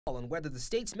On whether the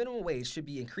state's minimum wage should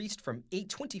be increased from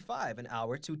 $8.25 an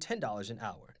hour to $10 an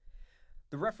hour.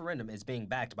 The referendum is being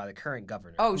backed by the current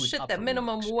governor. Oh shit, that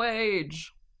minimum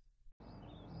wage.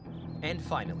 And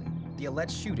finally, the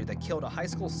alleged shooter that killed a high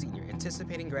school senior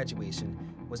anticipating graduation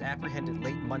was apprehended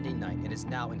late Monday night and is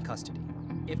now in custody.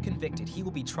 If convicted, he will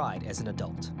be tried as an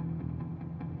adult.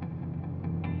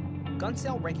 Gun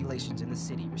sale regulations in the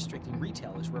city restricting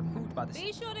retailers were approved by the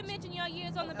Be sure to mention your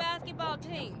years on the basketball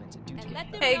team and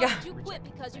let them Hey, know that you quit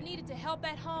because you needed to help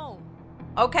at home.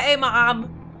 Okay,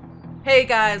 Mom. Hey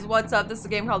guys, what's up? This is a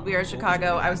game called We Are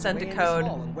Chicago. I was sent a code,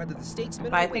 but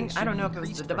I don't know if it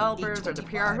was the developers or the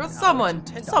PR, but someone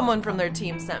from their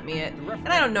team sent me it. And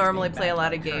I don't normally play a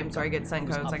lot of games where I get sent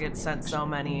codes. I get sent so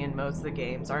many, and most of the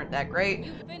games aren't that great.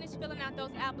 You finished filling out those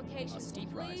applications.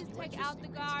 Please take out the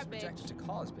garbage.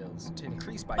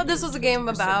 But this was a game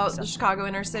about the Chicago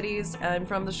inner cities. I'm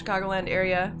from the Chicagoland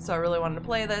area, so I really wanted to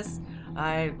play this.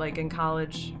 In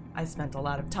college, I spent a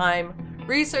lot of time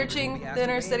researching the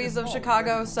inner cities of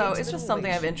Chicago, so it's just something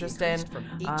I have interest in.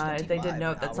 They did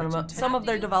note that some of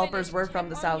their developers were from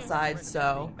the South Side,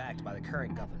 so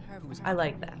I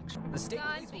like that.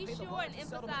 Be sure and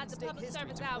emphasize the public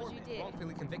service hours you did.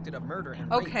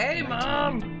 Okay,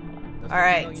 Mom. All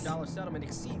right. Let's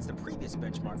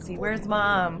see, where's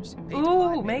Mom?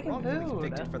 Ooh, making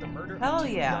food. Hell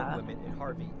yeah.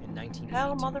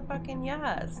 Hell motherfucking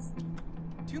yes.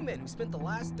 Two men who spent the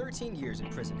last 13 years in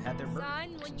prison had their murder.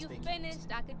 Son, when you finished,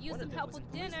 I could use some help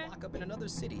with dinner.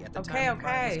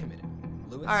 Okay.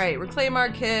 Alright, reclaim our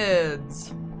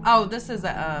kids. Oh, this is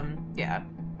yeah.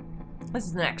 This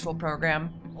is an actual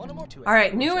program.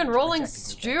 Alright, new enrolling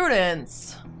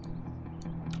students.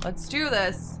 Let's do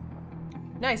this.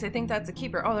 Nice, I think that's a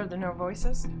keeper. Oh, are there no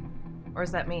voices? Or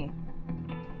is that me?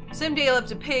 Someday you'll have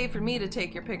to pay for me to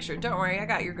take your picture. Don't worry, I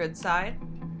got your good side.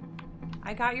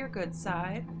 I got your good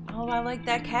side. Oh, I like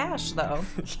that cash, though.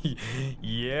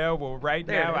 Yeah, well, right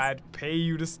now, I'd pay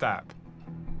you to stop.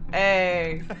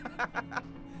 Hey.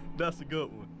 That's a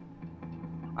good one.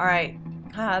 All right.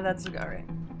 That's a good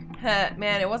one.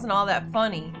 Man, it wasn't all that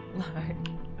funny.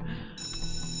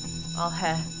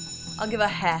 I'll give a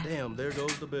heh. Damn, there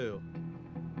goes the bill.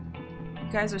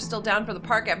 You guys are still down for the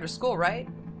park after school, right?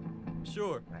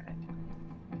 Sure. All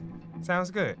right.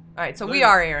 Sounds good. All right, so we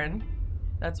are Aaron.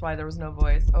 That's why there was no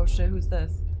voice. Oh shit, who's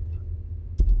this?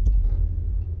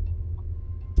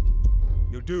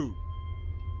 Yo, dude.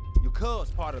 Your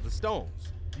cuz part of the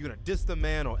Stones. You gonna diss the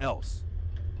man or else?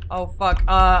 Oh fuck.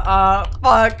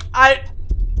 Fuck. I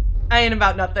ain't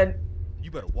about nothing.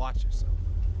 You better watch yourself.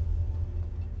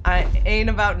 I ain't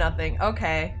about nothing.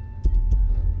 Okay.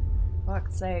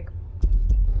 Fuck's sake.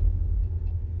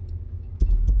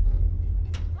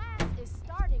 Class is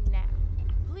starting now.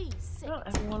 Please sit. Oh,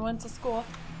 everyone went to school.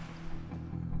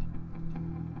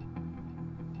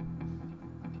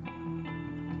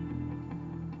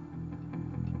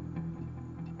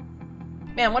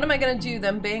 Man, what am I gonna do?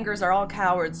 Them bangers are all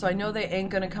cowards, so I know they ain't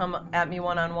gonna come at me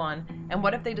one-on-one. And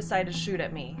what if they decide to shoot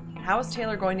at me? How is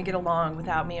Taylor going to get along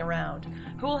without me around?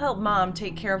 Who will help Mom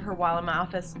take care of her while I'm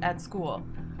off at school?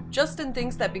 Justin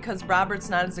thinks that because Robert's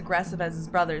not as aggressive as his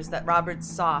brothers, that Robert's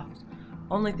soft.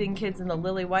 Only thing kids in the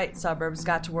lily white suburbs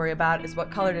got to worry about is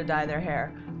what color to dye their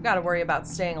hair. We gotta worry about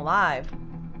staying alive.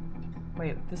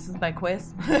 Wait, this is my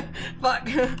quiz? Fuck,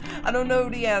 I don't know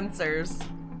the answers.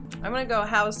 I'm gonna go,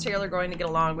 how is Taylor going to get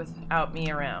along without me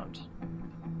around?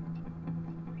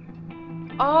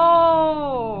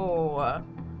 Oh!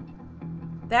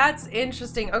 That's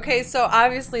interesting. Okay, so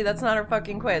obviously that's not our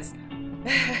fucking quiz.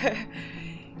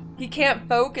 He can't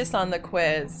focus on the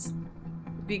quiz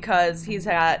because he's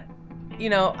at, you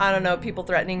know, I don't know, people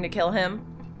threatening to kill him.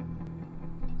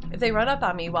 If they run up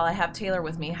on me while I have Taylor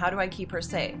with me, how do I keep her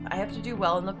safe? I have to do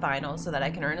well in the finals so that I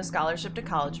can earn a scholarship to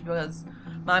college because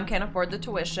Mom can't afford the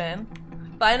tuition.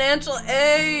 Financial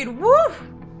aid! Woo!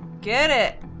 Get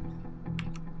it!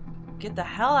 Get the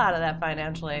hell out of that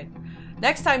financial aid.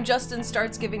 Next time Justin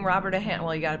starts giving Robert a hand,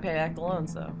 well, you gotta pay back the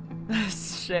loans though.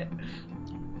 Shit.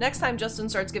 Next time Justin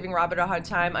starts giving Robert a hard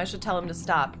time, I should tell him to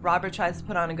stop. Robert tries to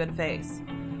put on a good face.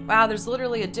 Wow, there's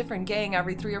literally a different gang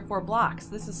every 3 or 4 blocks.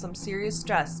 This is some serious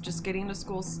stress, just getting to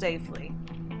school safely.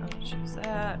 Oh, choose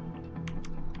that.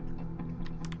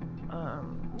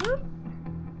 Whoop.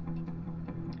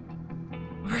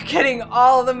 We're getting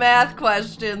all the math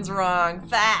questions wrong.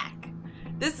 Fuck.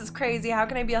 This is crazy. How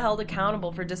can I be held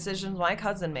accountable for decisions my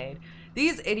cousin made?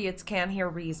 These idiots can't hear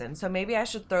reason, so maybe I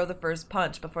should throw the first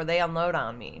punch before they unload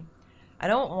on me. I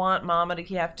don't want Mama to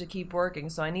have to keep working,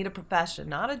 so I need a profession,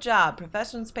 not a job.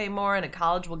 Professions pay more, and a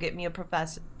college will get me a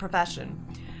profession.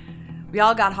 We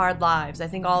all got hard lives. I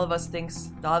think all of us thinks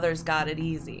the others got it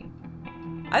easy.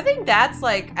 I think that's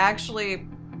like actually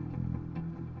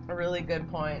a really good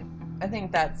point. I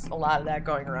think that's a lot of that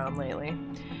going around lately.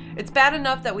 It's bad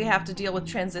enough that we have to deal with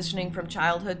transitioning from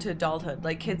childhood to adulthood,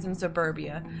 like kids in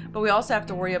suburbia, but we also have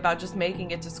to worry about just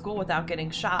making it to school without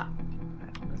getting shot.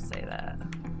 I'm gonna say that.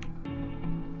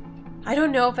 I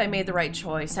don't know if I made the right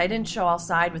choice. I didn't show I'll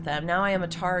side with them. Now I am a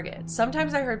target.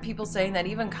 Sometimes I heard people saying that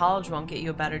even college won't get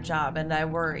you a better job, and I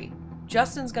worry.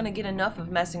 Justin's gonna get enough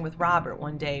of messing with Robert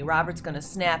one day. Robert's gonna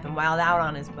snap and wild out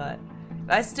on his butt. If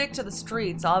I stick to the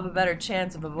streets, I'll have a better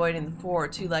chance of avoiding the 4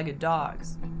 two-legged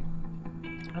dogs.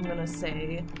 I'm gonna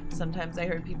say, sometimes I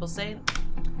heard people say,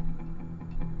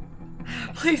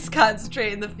 please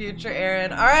concentrate in the future,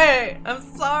 Aaron. Alright, I'm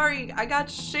sorry. I got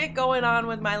shit going on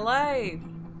with my life.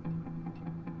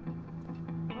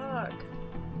 Fuck.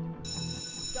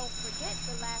 Don't forget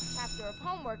the last chapter of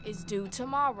homework is due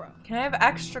tomorrow. Can I have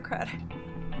extra credit?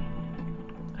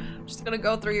 I'm just gonna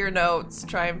go through your notes,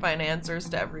 try and find answers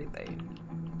to everything.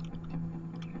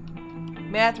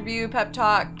 Math review, pep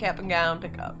talk, cap and gown,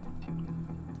 pick up.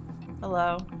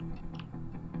 Hello.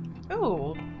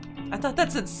 Ooh. I thought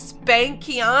that said spank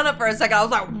Kiana for a second. I was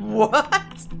like,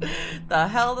 what? The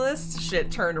hell, this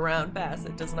shit turned around fast.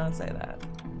 It does not say that.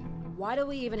 Why do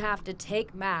we even have to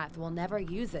take math? We'll never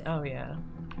use it. Oh, yeah.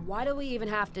 Why do we even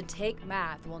have to take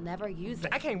math? We'll never use it.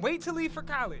 I can't wait to leave for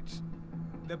college.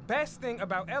 The best thing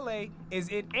about LA is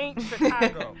it ain't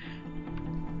Chicago.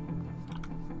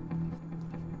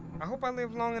 I hope I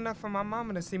live long enough for my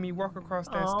mama to see me walk across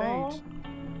that stage.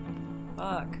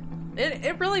 Fuck.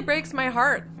 It really breaks my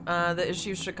heart, the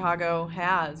issues Chicago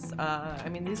has. I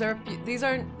mean, this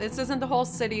isn't the whole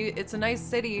city. It's a nice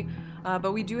city,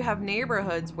 but we do have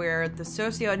neighborhoods where the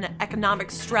socioeconomic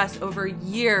stress over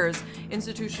years,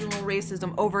 institutional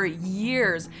racism over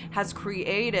years, has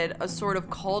created a sort of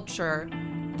culture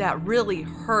that really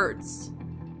hurts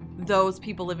those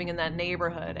people living in that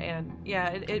neighborhood. And yeah,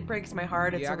 it breaks my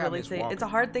heart. It's it's a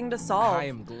hard thing to solve. I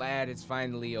am glad it's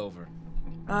finally over.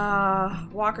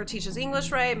 Walker teaches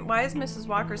English, right? Why is Mrs.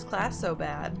 Walker's class so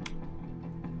bad?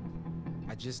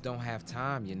 I just don't have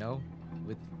time, you know,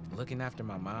 with looking after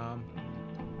my mom.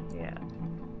 Yeah.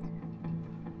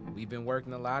 We've been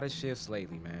working a lot of shifts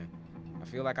lately, man. I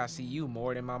feel like I see you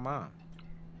more than my mom.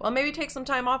 Well, maybe take some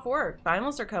time off work.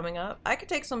 Finals are coming up. I could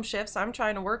take some shifts. I'm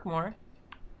trying to work more.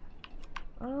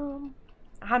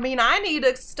 I mean, I need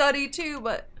to study too,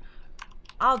 but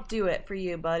I'll do it for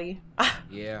you, buddy.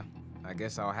 Yeah, I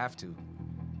guess I'll have to.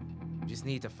 Just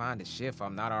need to find a shift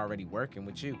I'm not already working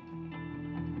with you.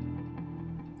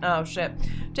 Oh, shit.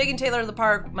 Taking Taylor to the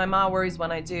park. My mom worries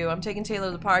when I do. I'm taking Taylor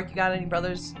to the park. You got any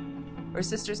brothers or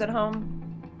sisters at home?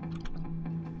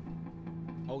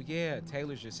 Oh yeah,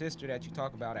 Taylor's your sister that you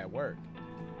talk about at work.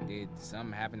 Did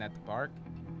something happen at the park?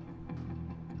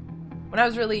 When I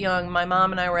was really young, my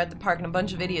mom and I were at the park and a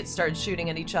bunch of idiots started shooting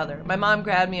at each other. My mom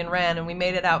grabbed me and ran, and we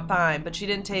made it out fine, but she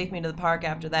didn't take me to the park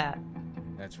after that.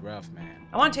 That's rough, man.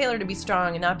 I want Taylor to be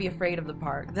strong and not be afraid of the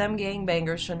park. Them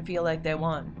gangbangers shouldn't feel like they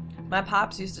won. My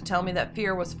pops used to tell me that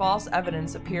fear was false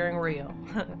evidence appearing real.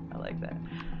 I like that.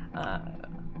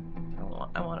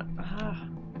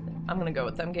 I'm gonna go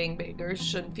with them gangbangers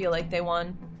shouldn't feel like they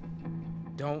won.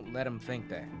 Don't let them think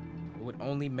that. It would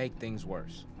only make things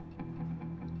worse.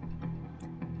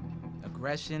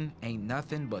 Aggression ain't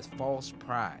nothing but false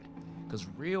pride. Because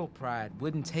real pride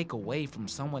wouldn't take away from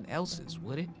someone else's,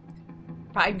 would it?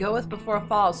 Pride goeth before a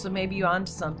fall, so maybe you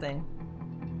onto something.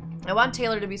 I want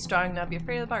Taylor to be strong, not be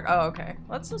afraid of the park. Oh, okay.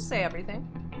 Let's just say everything.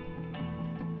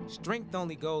 Strength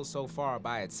only goes so far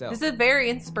by itself. This is very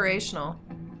inspirational.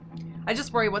 I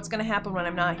just worry what's going to happen when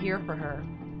I'm not here for her.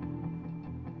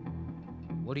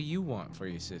 What do you want for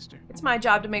your sister? It's my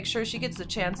job to make sure she gets a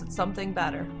chance at something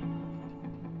better.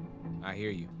 I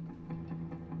hear you.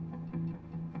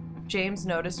 James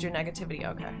noticed your negativity.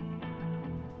 Okay.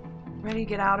 Ready to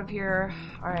get out of here.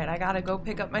 All right, I got to go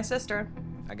pick up my sister.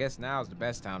 I guess now's the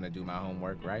best time to do my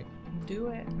homework, right? Do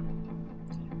it.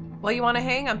 Well, you want to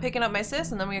hang? I'm picking up my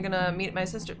sis, and then we're gonna meet my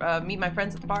sister, meet my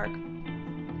friends at the park.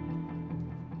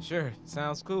 Sure,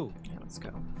 sounds cool. Yeah, let's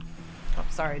go. Oh,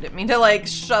 sorry, didn't mean to like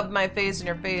shove my face in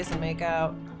your face and make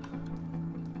out.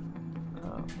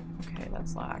 Oh, okay,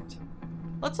 that's locked.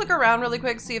 Let's look around really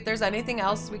quick, see if there's anything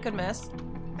else we could miss.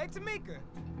 Hey, Tamika,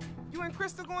 you and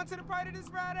Crystal going to the party this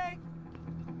Friday?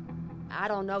 I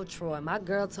don't know, Troy. My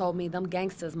girl told me them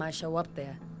gangsters might show up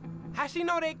there. How she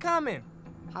know they coming?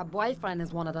 Her boyfriend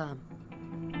is one of them.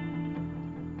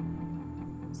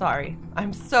 Sorry.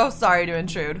 I'm so sorry to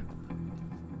intrude.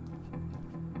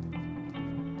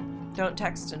 Don't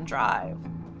text and drive.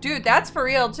 Dude, that's for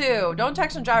real too. Don't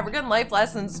text and drive. We're getting life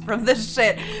lessons from this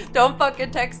shit. Don't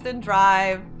fucking text and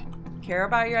drive. Care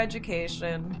about your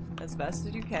education as best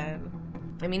as you can.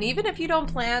 I mean, even if you don't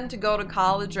plan to go to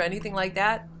college or anything like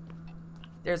that,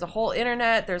 there's a whole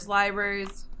internet, there's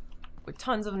libraries with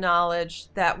tons of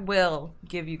knowledge that will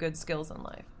give you good skills in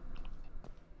life.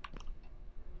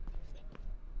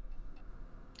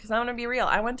 Because I'm gonna be real,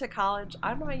 I went to college.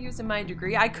 I'm not using my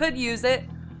degree. I could use it,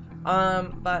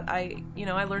 but I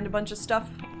learned a bunch of stuff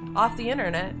off the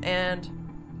internet. And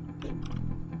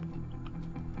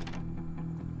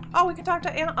oh, we can talk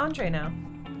to Andre now.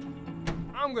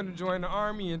 I'm gonna join the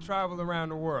army and travel around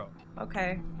the world.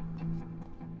 Okay.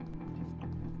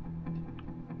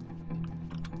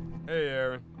 Hey,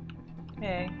 Aaron.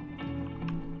 Hey.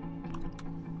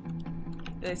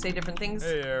 Do they say different things?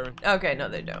 Hey, Aaron. Okay, no,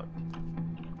 they don't.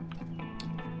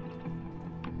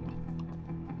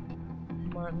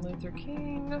 Martin Luther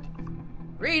King.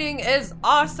 Reading is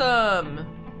awesome!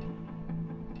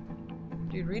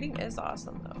 Dude, reading is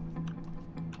awesome, though.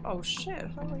 Oh, shit.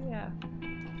 Oh, yeah.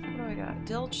 What do I got?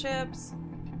 Dill chips.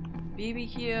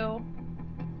 BBQ.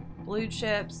 Blue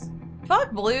chips.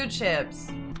 Fuck blue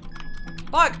chips.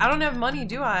 Fuck, I don't have money,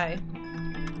 do I?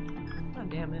 God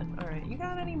damn it. Alright, you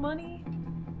got any money?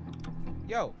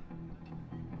 Yo.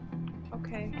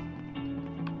 Okay.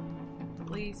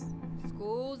 Please.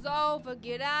 School's over.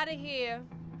 Get out of here.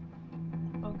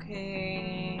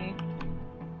 Okay.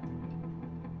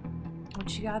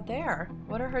 What you got there?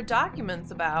 What are her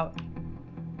documents about?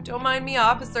 Don't mind me,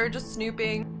 officer, just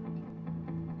snooping.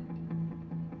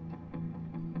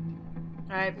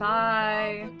 Alright,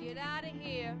 bye. School's over. Get out of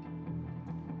here.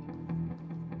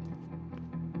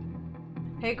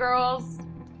 Hey girls,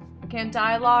 I can't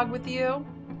dialogue with you.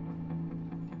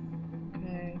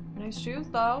 Okay, nice shoes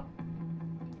though.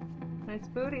 Nice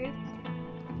booties.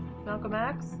 Malcolm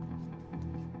X.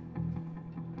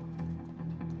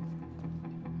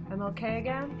 MLK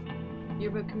again?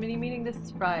 Yearbook committee meeting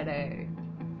this Friday.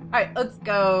 Alright, let's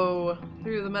go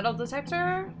through the metal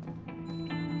detector.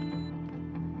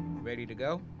 Ready to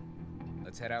go?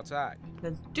 Let's head outside.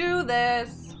 Let's do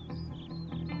this.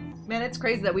 Man, it's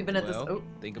crazy that we've been at this. Oh.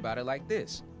 Think about it like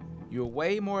this. You're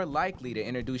way more likely to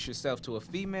introduce yourself to a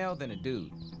female than a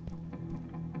dude.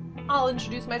 I'll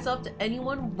introduce myself to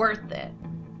anyone worth it.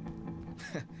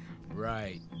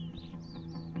 Right.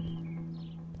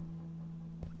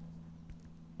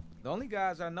 The only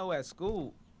guys I know at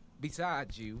school,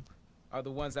 besides you, are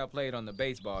the ones I played on the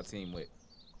baseball team with.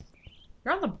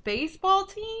 You're on the baseball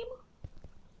team?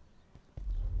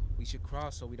 We should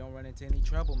cross so we don't run into any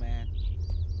trouble, man.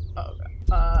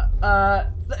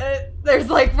 There's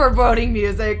like foreboding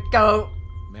music. Go.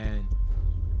 Man.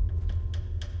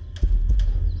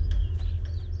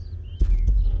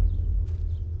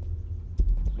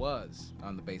 Was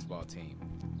on the baseball team.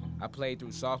 I played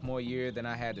through sophomore year, then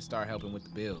I had to start helping with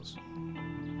the Bills.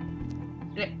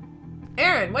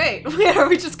 Aaron, wait. Are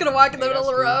we just gonna walk in the middle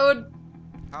of the road?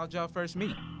 How'd y'all first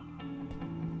meet?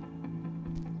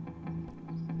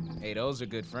 Hey, those are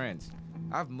good friends.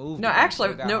 I've moved. No,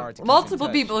 actually, no. Multiple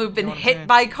people who've been hit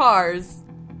by cars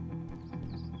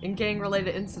in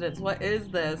gang-related incidents. What is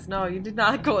this? No, you did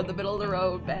not go in the middle of the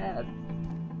road. Bad.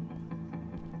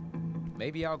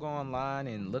 Maybe I'll go online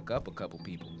and look up a couple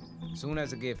people. Soon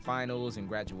as I get finals and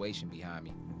graduation behind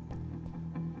me.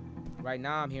 Right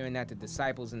now, I'm hearing that the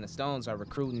Disciples and the Stones are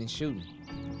recruiting and shooting.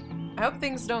 I hope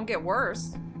things don't get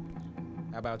worse.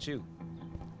 How about you?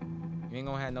 You ain't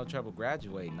gonna have no trouble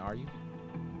graduating, are you?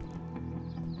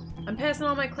 I'm passing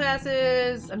all my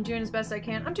classes. I'm doing as best I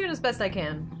can. I'm doing as best I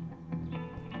can.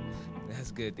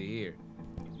 That's good to hear.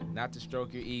 Not to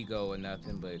stroke your ego or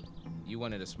nothing, but you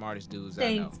one of the smartest dudes I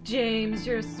know. Thanks, James.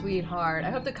 You're a sweetheart. I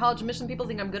hope the college admission people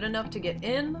think I'm good enough to get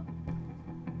in.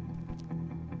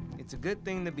 It's a good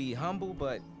thing to be humble,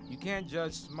 but you can't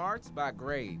judge smarts by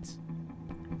grades.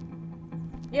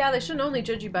 Yeah, they shouldn't only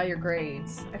judge you by your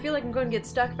grades. I feel like I'm going to get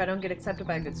stuck if I don't get accepted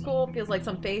by a good school. It feels like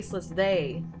some faceless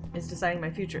they is deciding my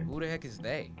future. Who the heck is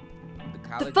they? The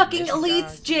college The fucking admission elites,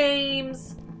 guys?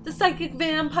 James! The psychic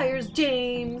vampires,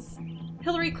 James!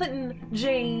 Hillary Clinton,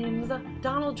 James!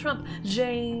 Donald Trump,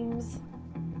 James!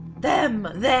 Them!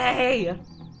 They!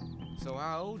 So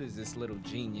how old is this little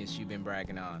genius you've been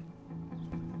bragging on?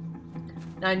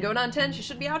 9 going on 10, she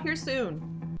should be out here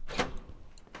soon.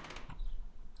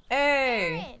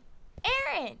 Hey!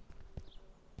 Aaron!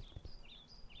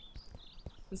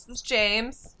 This is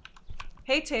James.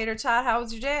 Hey Tater Tot, how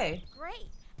was your day? Great.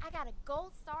 I got a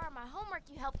gold star on my homework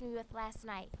you helped me with last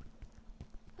night.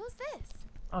 Who's this?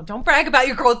 Oh, don't brag about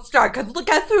your gold star, because look,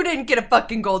 guess who didn't get a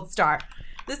fucking gold star?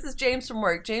 This is James from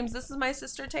work. James, this is my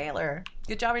sister Taylor.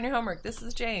 Good job on your homework. This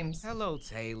is James. Hello,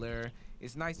 Taylor.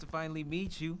 It's nice to finally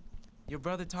meet you. Your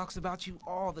brother talks about you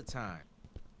all the time.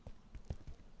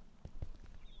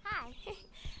 Hi.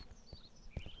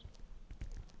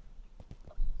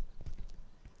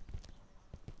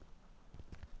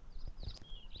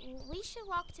 We should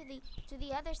walk to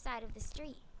the other side of the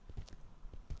street.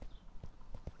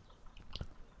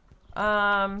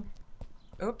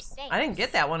 Oops. Thanks. I didn't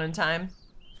get that one in time.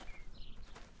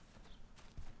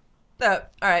 So,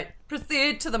 alright.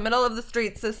 Proceed to the middle of the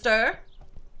street, sister.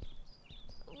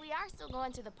 We are still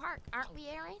going to the park, aren't we,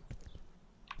 Aaron?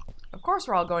 Of course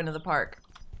we're all going to the park.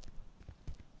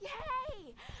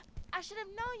 Yay! I should have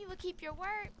known you would keep your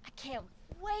word. I can't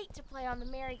wait to play on the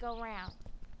merry-go-round.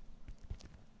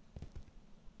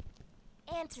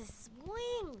 And to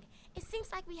swing. It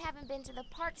seems like we haven't been to the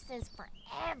park since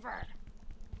forever.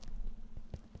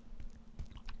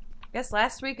 Guess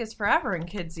last week is forever in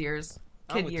kids' years.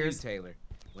 I'm with you, Taylor.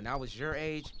 When I was your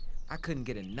age, I couldn't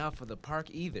get enough of the park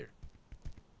either.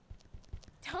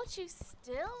 Don't you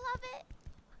still love it?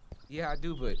 Yeah, I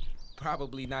do, but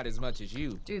probably not as much as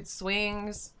you. Dude,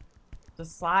 swings, the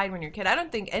slide when you're a kid. I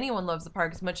don't think anyone loves the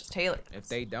park as much as Taylor does. If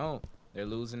they don't, they're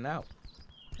losing out.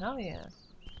 Hell yeah.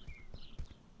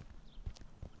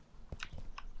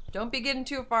 Don't be getting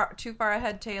too far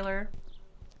ahead, Taylor.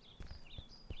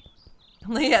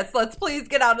 Yes, let's please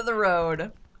get out of the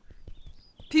road.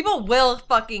 People will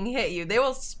fucking hit you. They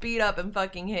will speed up and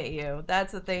fucking hit you.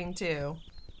 That's a thing, too.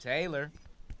 Taylor,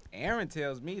 Aaron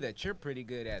tells me that you're pretty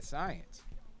good at science.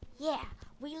 Yeah,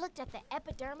 we looked at the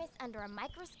epidermis under a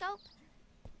microscope.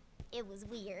 It was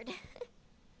weird.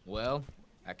 Well,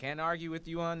 I can't argue with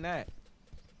you on that.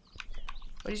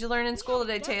 What did you learn in school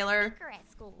today, Taylor?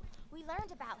 At school. We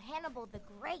learned about Hannibal the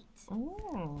Great.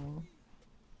 Ooh.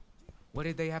 What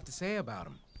did they have to say about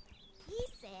him? He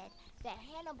said that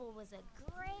Hannibal was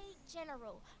a great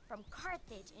general from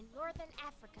Carthage in northern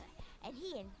Africa, and he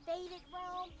invaded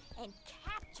Rome and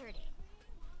captured it.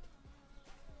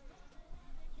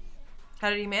 How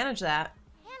did he manage that?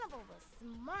 Hannibal was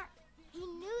smart. He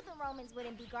knew the Romans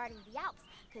wouldn't be guarding the Alps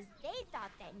because they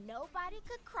thought that nobody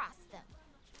could cross them.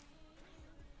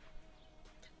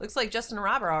 Looks like Justin and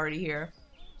Rob are already here.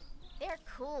 They're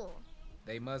cool.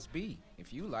 They must be,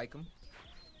 if you like them.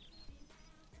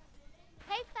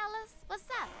 Hey, fellas, what's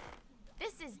up?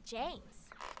 This is James.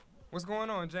 What's going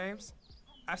on, James?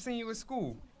 I seen you at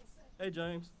school. Hey,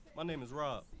 James. My name is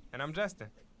Rob. And I'm Justin.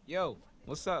 Yo,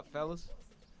 what's up, fellas?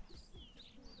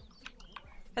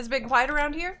 Has it been quiet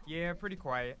around here? Yeah, pretty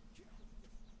quiet.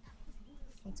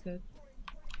 That's good.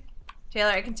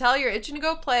 Taylor, I can tell you're itching to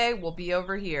go play. We'll be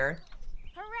over here.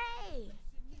 Hooray!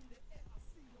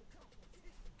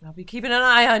 I'll be keeping an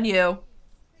eye on you.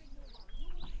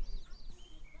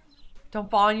 Don't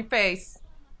fall on your face.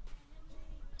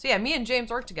 So yeah, me and James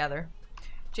work together.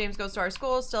 James goes to our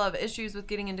school, still have issues with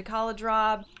getting into college,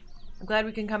 Rob. I'm glad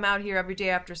we can come out here every day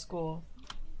after school.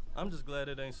 I'm just glad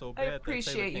it ain't so I bad that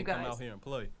appreciate Taylor you can't come guys. out here and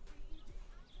play.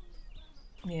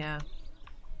 Yeah.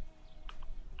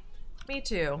 Me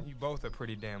too. You both are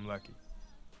pretty damn lucky.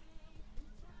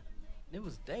 It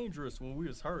was dangerous when we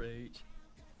was her age.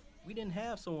 We didn't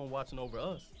have someone watching over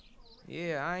us.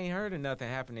 Yeah, I ain't heard of nothing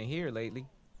happening here lately.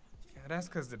 Yeah, that's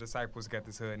because the disciples got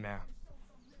this hood now.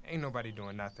 Ain't nobody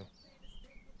doing nothing.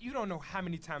 You don't know how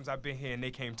many times I've been here and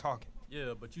they came talking.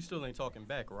 Yeah, but you still ain't talking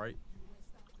back, right?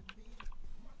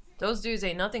 Those dudes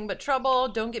ain't nothing but trouble.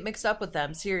 Don't get mixed up with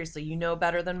them. Seriously, you know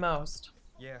better than most.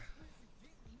 Yeah.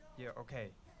 Yeah,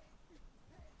 okay.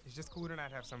 It's just cool to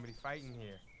not have somebody fighting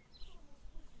here.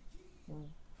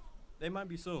 They might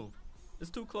be soon.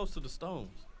 It's too close to the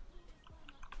stones.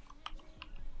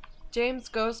 James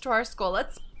goes to our school.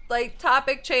 Let's,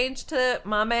 topic change to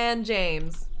my man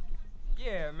James.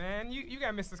 Yeah, man. You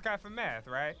got Mr. Scott for math,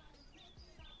 right?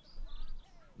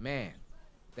 Man,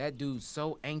 that dude's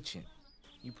so ancient.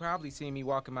 You probably seen me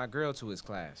walking my girl to his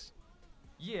class.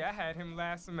 Yeah, I had him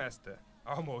last semester.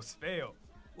 Almost failed.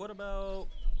 What about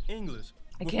English?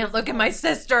 I can't look at my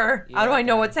sister. Yeah, How do I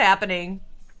know okay. what's happening?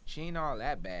 She ain't all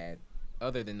that bad,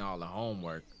 other than all the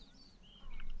homework.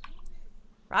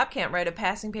 Rob can't write a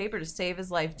passing paper to save his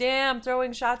life. Damn,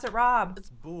 throwing shots at Rob. It's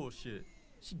bullshit.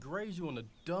 She grades you on the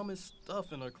dumbest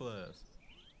stuff in her class.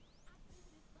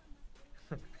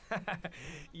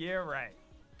 Yeah, right.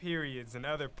 Periods and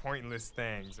other pointless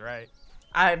things, right?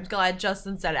 I'm glad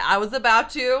Justin said it. I was about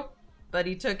to, but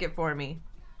he took it for me.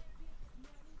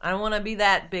 I don't want to be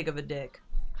that big of a dick.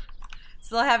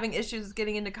 Still having issues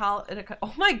getting into college.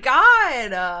 Oh my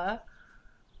god!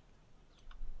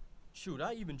 Shoot,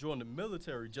 I even joined the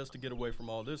military just to get away from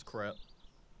all this crap.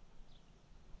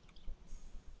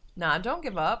 Nah, don't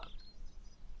give up.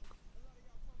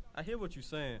 I hear what you're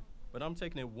saying, but I'm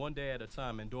taking it one day at a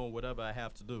time and doing whatever I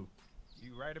have to do.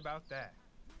 You right about that.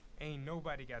 Ain't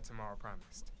nobody got tomorrow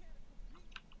promised.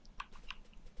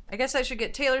 I guess I should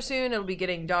get Taylor soon. It'll be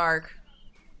getting dark.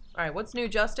 All right, what's new,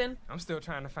 Justin? I'm still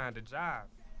trying to find a job.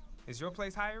 Is your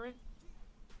place hiring?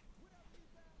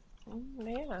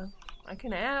 Yeah, I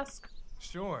can ask.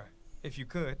 Sure, if you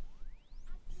could.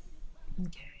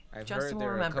 Okay. I've Justin heard will there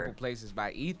are a remember. couple places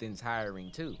by Ethan's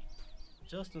hiring too.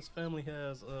 Justin's family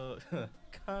has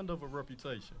kind of a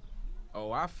reputation.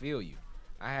 Oh, I feel you.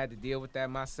 I had to deal with that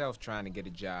myself trying to get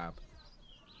a job.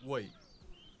 Wait,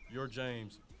 you're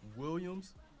James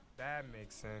Williams? That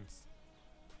makes sense.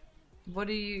 What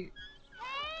do you...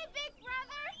 Hey, big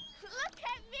brother! Look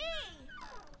at me!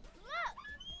 Look!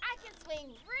 I can swing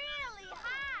really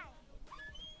high!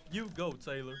 You go,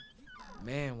 Taylor.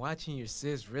 Man, watching your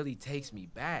sis really takes me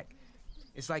back.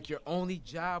 It's like your only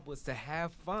job was to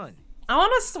have fun. I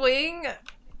want to swing.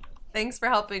 Thanks for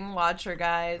helping watch her, No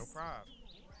guys. problem.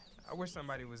 I wish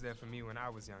somebody was there for me when I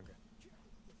was younger.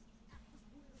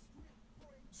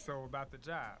 So about the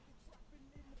job.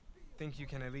 Think you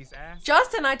can at least ask?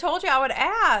 Justin, I told you I would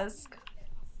ask.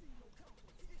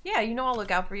 Yeah, you know I'll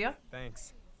look out for you.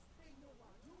 Thanks.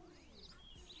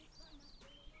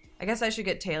 I guess I should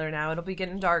get Taylor now. It'll be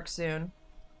getting dark soon.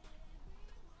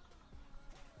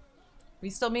 We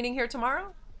still meeting here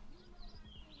tomorrow?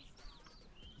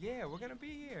 Yeah, we're gonna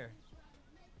be here.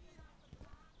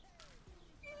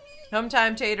 Home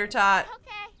time, Tater Tot.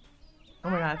 Okay. Oh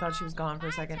my god, I thought she was gone for a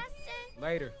Bye, second. Justin.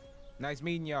 Later. Nice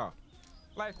meeting y'all.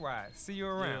 Likewise. See you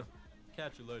around. Yeah,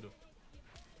 catch you later.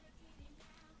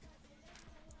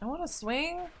 I want to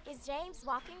swing. Is James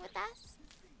walking with us?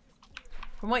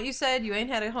 From what you said, you ain't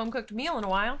had a home-cooked meal in a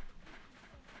while.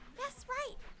 That's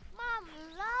right. Mom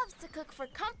loves to cook for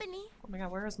company. Oh my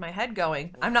god, where is my head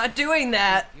going? I'm not doing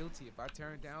that. Guilty if I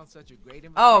turned down such a great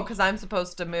invitation. Oh, because I'm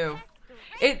supposed to move.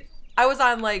 That's great. I was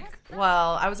on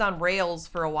I was on Rails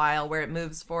for a while where it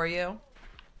moves for you.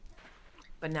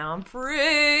 But now I'm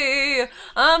free.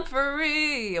 I'm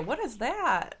free. What is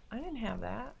that? I didn't have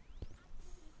that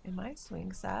in my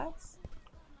swing sets.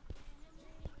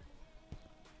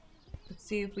 Let's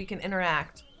see if we can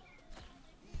interact.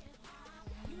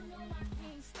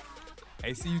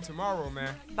 Hey, see you tomorrow,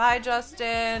 man. Bye,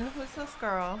 Justin. Who's this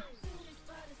girl?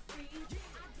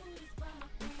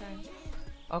 Okay.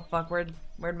 Oh fuck, where'd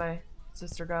my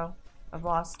sister go? I've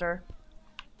lost her.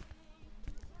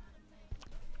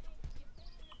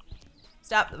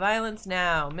 Stop the violence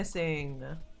now. Missing.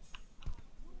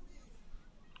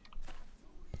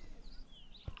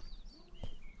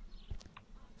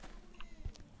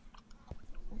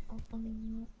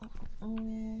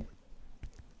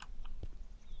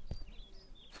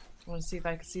 I want to see if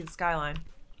I can see the skyline.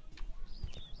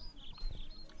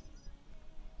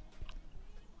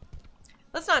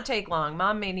 Let's not take long.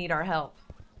 Mom may need our help.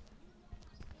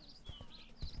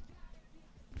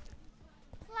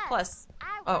 Plus,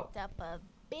 I worked up a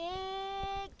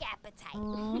big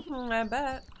appetite. I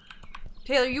bet.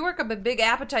 Taylor, you work up a big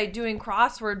appetite doing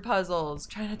crossword puzzles.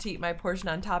 Trying not to eat my portion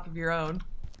on top of your own.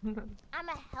 I'm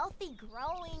a healthy,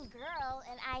 growing girl,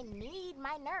 and I need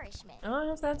my nourishment.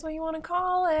 Oh, if that's what you want to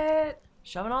call it.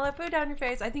 Shoving all that food down your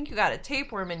face. I think you got a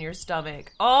tapeworm in your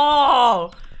stomach.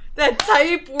 Oh, that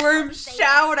tapeworm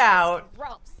shout out.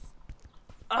 Gross.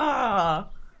 Ah.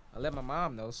 I let my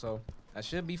mom know, so I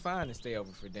should be fine to stay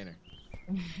over for dinner.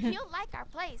 You'll like our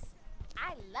place.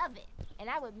 I love it,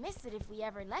 and I would miss it if we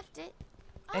ever left it.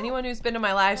 Anyone who's been to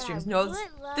my live But I streams knows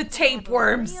would love the to have a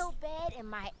tapeworms. real bed in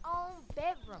my own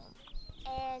bedroom,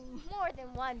 and more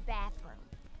than one bathroom.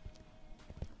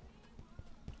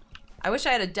 I wish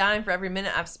I had a dime for every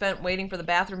minute I've spent waiting for the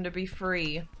bathroom to be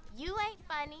free. You ain't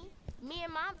funny. Me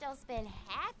and Mom don't spend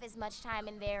half as much time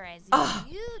in there as Ugh.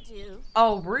 you do.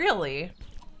 Oh, really?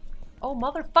 Oh,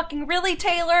 motherfucking really,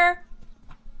 Taylor?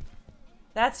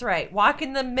 That's right. Walk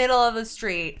in the middle of the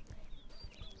street.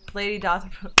 Lady doth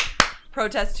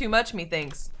protest too much,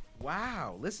 methinks.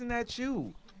 Wow, listen at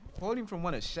you. Quoting from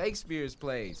one of Shakespeare's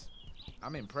plays.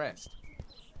 I'm impressed.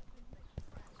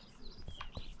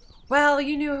 Well,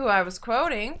 you knew who I was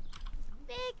quoting.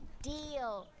 Big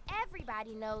deal.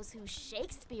 Everybody knows who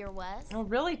Shakespeare was. Oh,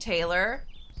 really, Taylor?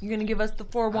 You gonna give us the I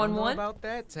don't know 411? about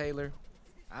that, Taylor.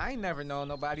 I ain't never known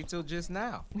nobody till just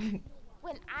now.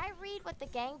 When I read what the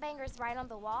gangbangers write on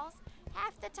the walls,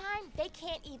 half the time they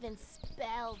can't even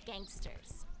spell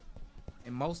gangsters.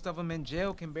 And most of them in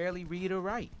jail can barely read or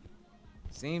write.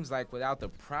 Seems like without the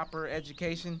proper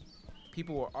education,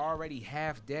 people were already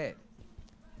half dead.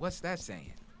 What's that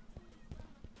saying?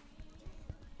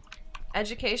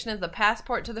 Education is the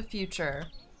passport to the future.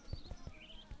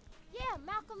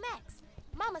 Malcolm X.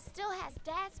 Mama still has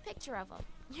Dad's picture of him.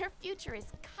 Your future is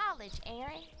college,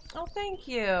 Aaron. Oh, thank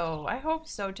you. I hope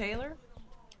so, Taylor.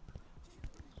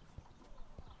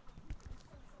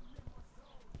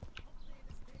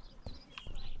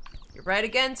 You're right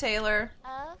again, Taylor.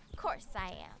 Of course I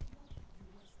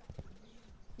am.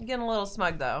 You're getting a little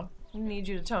smug, though. I need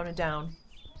you to tone it down.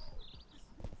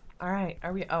 Alright,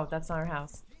 are we... Oh, that's not our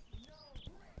house.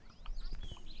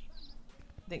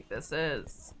 I think this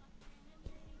is.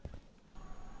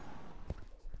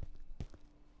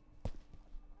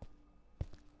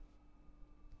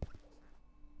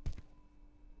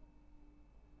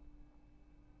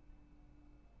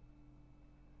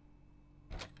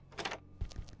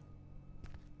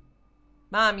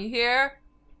 Mom, you here?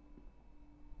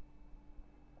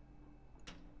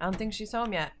 I don't think she's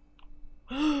home yet.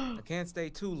 I can't stay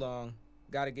too long.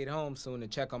 Gotta get home soon to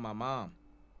check on my mom.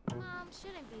 Mom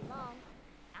shouldn't be long.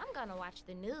 I'm gonna watch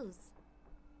the news.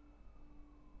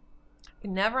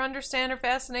 Can never understand her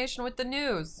fascination with the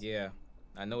news. Yeah,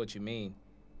 I know what you mean.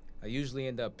 I usually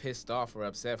end up pissed off or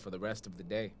upset for the rest of the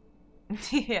day.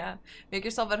 Yeah. Make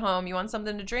yourself at home. You want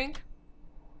something to drink?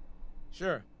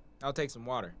 Sure. I'll take some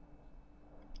water.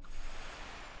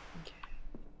 Okay.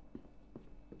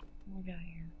 What we got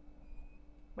here?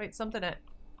 Wait, something at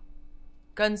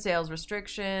gun sales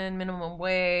restriction, minimum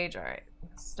wage. All right,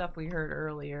 stuff we heard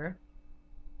earlier.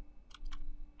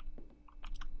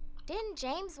 Didn't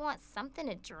James want something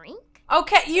to drink?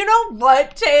 Okay, you know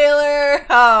what, Taylor?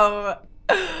 Oh,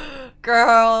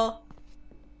 girl.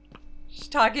 She's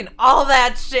talking all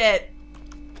that shit.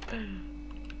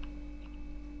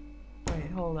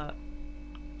 Wait, hold up.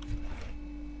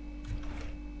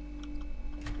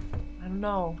 I don't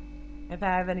know if I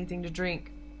have anything to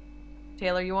drink.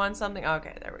 Taylor, you want something?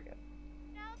 Okay, there we go.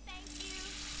 No, thank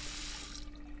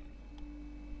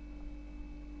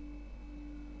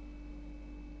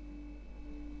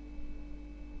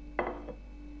you.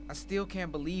 I still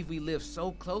can't believe we lived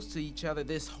so close to each other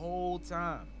this whole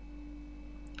time.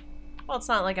 Well, it's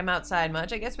not like I'm outside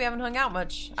much. I guess we haven't hung out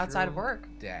much outside of True work.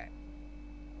 that.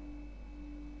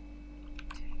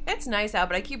 It's nice out,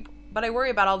 but I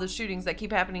worry about all the shootings that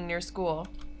keep happening near school.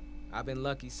 I've been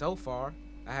lucky so far.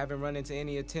 I haven't run into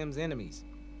any of Tim's enemies.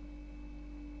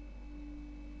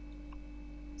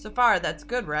 So far, that's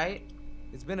good, right?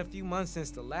 It's been a few months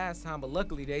since the last time, but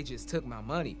luckily they just took my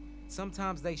money.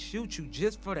 Sometimes they shoot you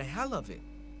just for the hell of it.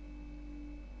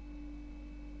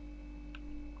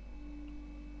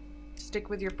 Stick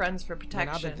with your friends for protection.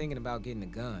 Man, I've been thinking about getting a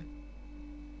gun.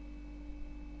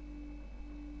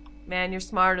 Man, you're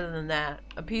smarter than that.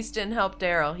 A piece didn't help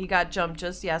Daryl. He got jumped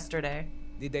just yesterday.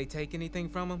 Did they take anything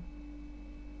from him?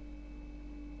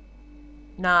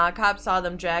 Nah, a cop saw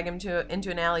them drag him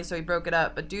into an alley, so he broke it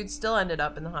up. But dude still ended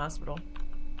up in the hospital.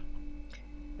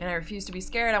 Man, I refuse to be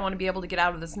scared. I want to be able to get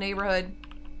out of this neighborhood.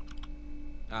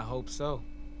 I hope so.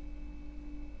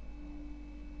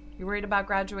 You worried about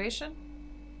graduation?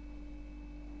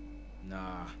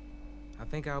 Nah, I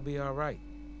think I'll be alright.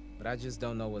 But I just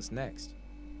don't know what's next.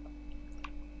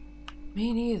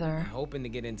 Me neither. I'm hoping to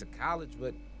get into college,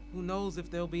 but who knows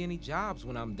if there'll be any jobs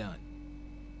when I'm done.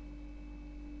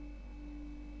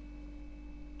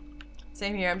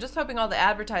 Same here. I'm just hoping all the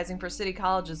advertising for city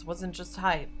colleges wasn't just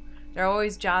hype. There are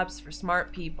always jobs for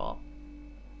smart people.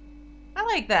 I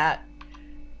like that.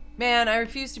 Man, I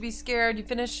refuse to be scared. You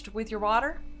finished with your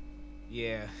water?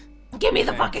 Yeah. Give me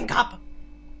the fucking cup!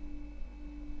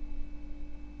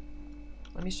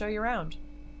 Let me show you around.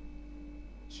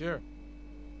 Sure.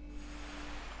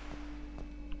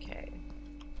 Okay.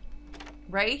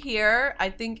 Right here, I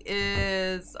think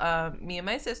is me and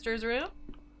my sister's room.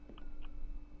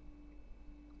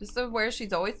 This is where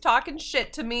she's always talking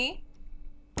shit to me.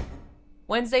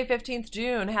 Wednesday, 15th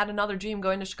June. Had another dream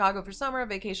going to Chicago for summer.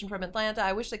 Vacation from Atlanta.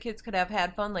 I wish the kids could have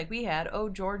had fun like we had. Oh,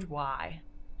 George, why?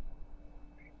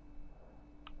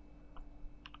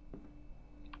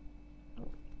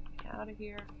 Get out of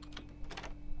here.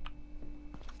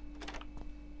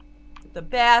 The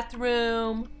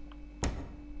bathroom.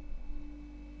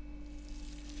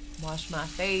 Wash my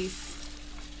face.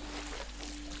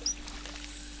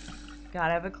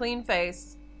 Gotta have a clean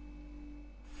face.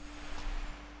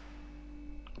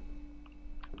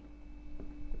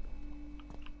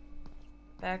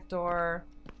 Back door.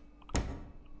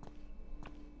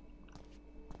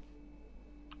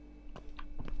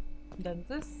 Then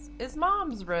this is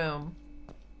Mom's room.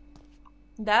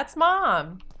 That's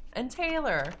Mom and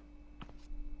Taylor.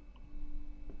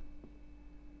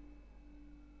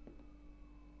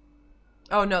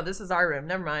 Oh no, this is our room.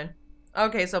 Never mind.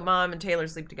 Okay, so Mom and Taylor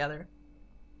sleep together.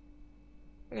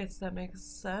 I guess that makes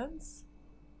sense.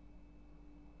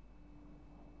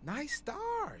 Nice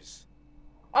stars.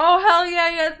 Oh, hell yeah,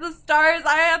 yes, the stars.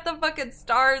 I have the fucking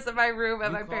stars in my room at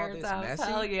You my call parents' this house. messy?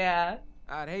 Hell yeah.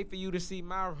 I'd hate for you to see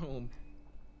my room,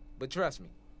 but trust me,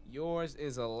 yours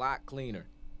is a lot cleaner.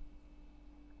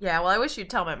 Yeah, well, I wish you'd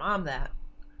tell my mom that.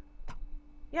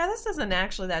 Yeah, this isn't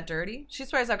actually that dirty. She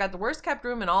swears I've got the worst kept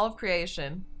room in all of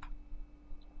creation.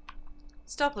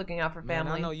 Stop looking out for Man,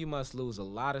 family. I know you must lose a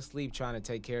lot of sleep trying to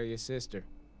take care of your sister.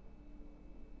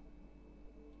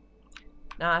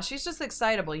 Nah, she's just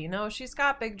excitable, you know? She's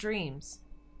got big dreams.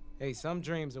 Hey, some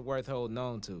dreams are worth holding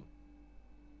on to.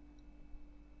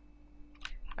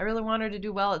 I really want her to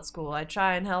do well at school. I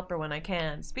try and help her when I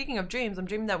can. Speaking of dreams, I'm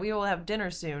dreaming that we will have dinner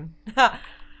soon.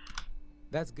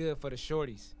 That's good for the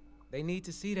shorties. They need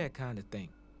to see that kind of thing.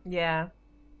 Yeah.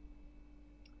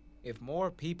 If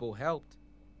more people helped.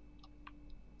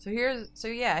 So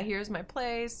here's my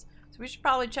place. So we should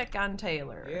probably check on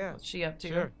Taylor. Yeah. What's she up to?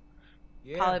 Sure.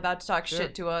 Yeah. Probably about to talk sure.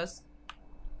 shit to us.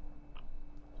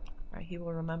 Alright, he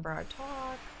will remember our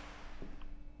talk.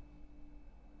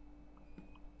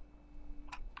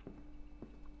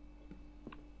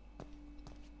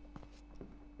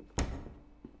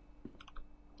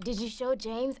 Did you show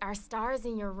James our stars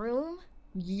in your room?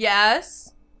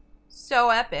 Yes. So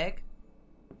epic.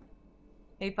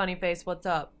 Hey, funny face, what's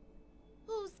up?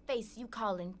 Whose face you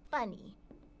calling funny?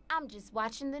 I'm just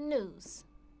watching the news.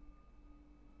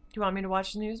 Do you want me to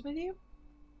watch the news with you?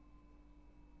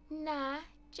 Nah,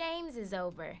 James is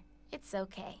over. It's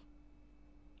okay.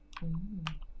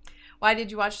 Why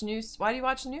did you watch the news? Why do you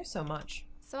watch the news so much?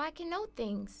 So I can know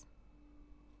things.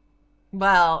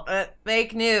 Well,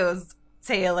 fake news,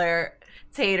 Taylor.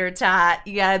 Tater tot.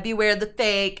 You gotta beware the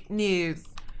fake news.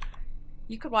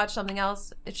 You could watch something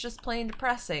else. It's just plain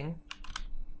depressing.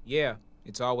 Yeah,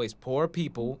 it's always poor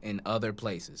people in other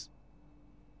places.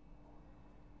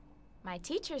 My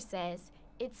teacher says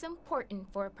it's important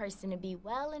for a person to be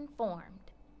well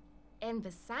informed. And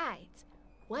besides,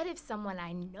 what if someone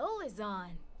I know is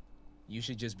on? You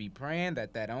should just be praying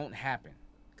that don't happen,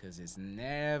 'cause it's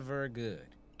never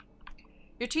good.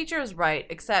 Your teacher is right,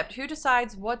 except who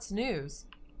decides what's news?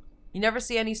 You never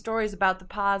see any stories about the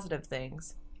positive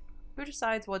things. Who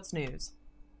decides what's news?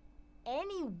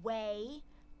 Anyway,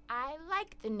 I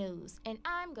like the news, and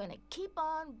I'm gonna keep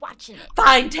on watching it.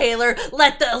 Fine, Taylor.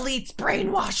 Let the elites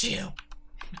brainwash you.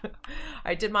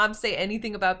 Alright, did Mom say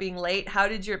anything about being late? How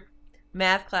did your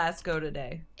math class go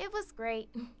today? It was great.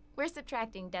 We're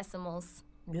subtracting decimals.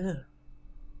 Ugh.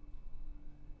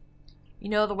 You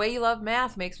know, the way you love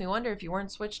math makes me wonder if you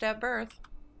weren't switched at birth.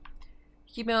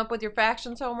 Keeping up with your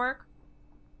fractions homework?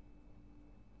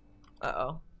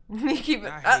 Uh-oh. You keep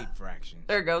it. I hate fractions.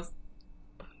 There it goes.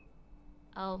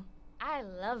 Oh, I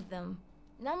love them.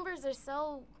 Numbers are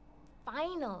so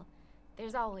final.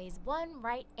 There's always one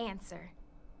right answer.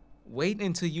 Wait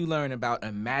until you learn about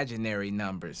imaginary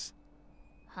numbers.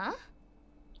 Huh?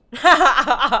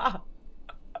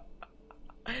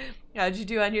 How'd you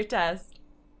do on your test?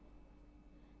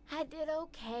 I did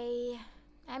okay.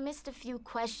 I missed a few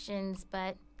questions,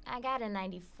 but I got a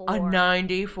 94. A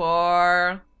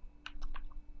 94.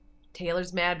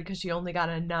 Taylor's mad because she only got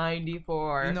a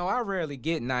 94. You know, I rarely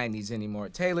get 90s anymore.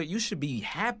 Taylor, you should be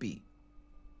happy.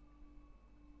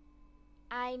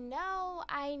 I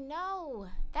know.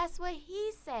 That's what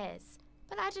he says.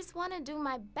 But I just want to do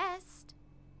my best.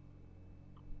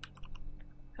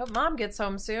 Hope Mom gets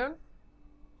home soon.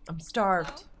 I'm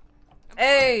starved.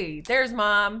 Hey, there's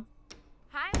Mom.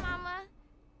 Hi, Mama.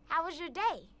 How was your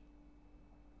day?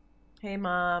 Hey,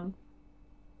 Mom.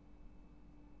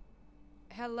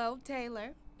 Hello,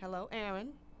 Taylor. Hello,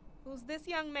 Aaron. Who's this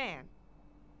young man?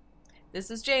 This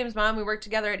is James, Mom. We work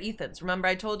together at Ethan's. Remember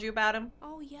I told you about him?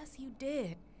 Oh, yes, you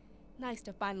did. Nice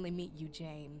to finally meet you,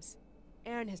 James.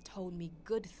 Aaron has told me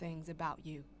good things about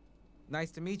you.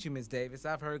 Nice to meet you, Miss Davis.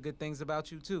 I've heard good things about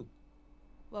you, too.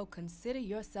 Well, consider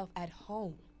yourself at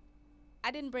home.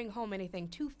 I didn't bring home anything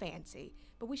too fancy,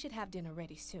 but we should have dinner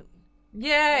ready soon.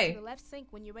 Yay! Go to the left sink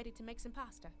when you're ready to make some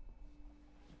pasta.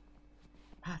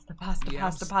 Pasta.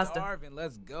 I'm starving.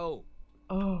 Let's go.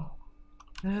 Oh.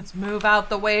 Let's move out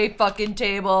the way, fucking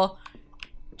table.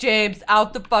 James,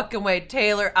 out the fucking way.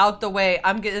 Taylor, out the way.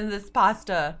 I'm getting this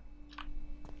pasta.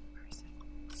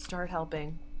 Start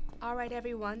helping. All right,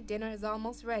 everyone. Dinner is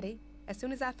almost ready. As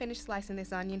soon as I finish slicing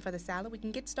this onion for the salad, we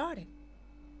can get started.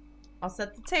 I'll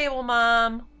set the table,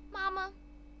 Mom. Mama,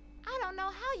 I don't know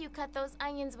how you cut those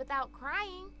onions without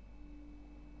crying.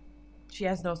 She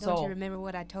has no soul. Don't you remember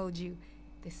what I told you?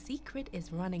 The secret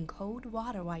is running cold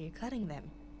water while you're cutting them.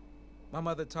 My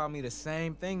mother taught me the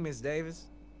same thing, Miss Davis.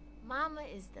 Mama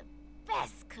is the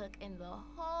best cook in the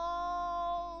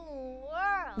whole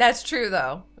world. That's true,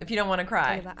 though, if you don't want to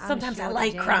cry. Taylor, I'm Sometimes sure I that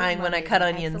like James' crying when mother I is cut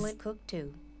an onions. Excellent cook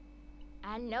too.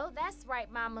 I know that's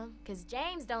right, Mama, because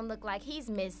James don't look like he's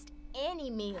missed any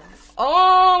meals.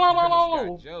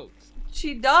 Oh! Got jokes.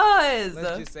 She does!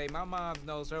 Let's just say my mom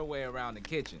knows her way around the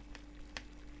kitchen.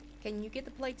 Can you get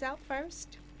the plates out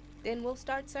first? Then we'll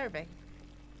start serving.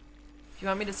 You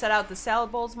want me to set out the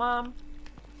salad bowls, Mom?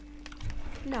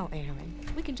 No, Aaron.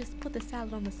 We can just put the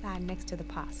salad on the side next to the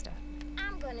pasta.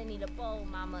 I'm gonna need a bowl,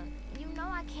 Mama. You know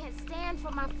I can't stand for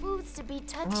my foods to be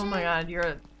touching. Oh my god, you're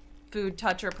a food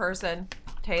toucher person,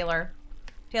 Taylor.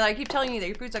 Taylor, I keep telling you that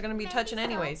your foods are gonna be Maybe touching so,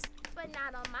 anyways. but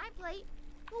not on my plate.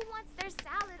 Who wants their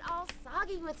salad all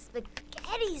soggy with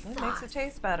spaghetti sauce? It makes it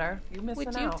taste better. You're missing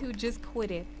Would out. you two just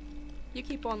quit it? You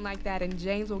keep on like that and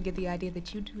James will get the idea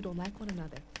that you two don't like one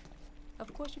another.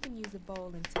 Of course you can use a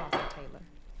bowl and saucer, Taylor.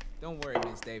 Don't worry,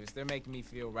 Miss Davis. They're making me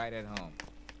feel right at home.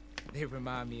 They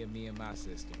remind me of me and my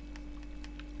sister.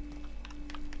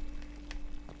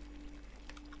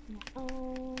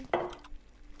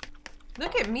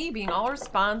 Look at me being all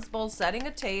responsible, setting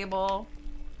a table.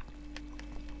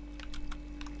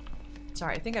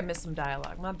 Sorry, I think I missed some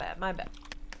dialogue. My bad, my bad.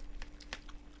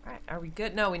 Alright, are we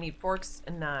good? No, we need forks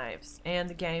and knives. And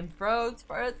the game froze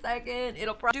for a second.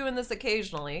 It'll probably doing this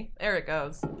occasionally. There it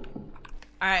goes.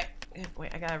 Alright.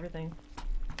 Wait, I got everything.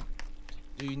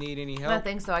 Do you need any I help?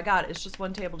 think so. I got it. It's just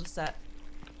one table to set.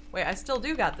 Wait, I still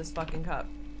do got this fucking cup.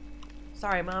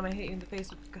 Sorry, Mom. I hit you in the face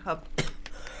with the cup.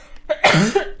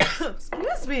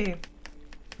 Excuse me.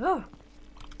 Oh.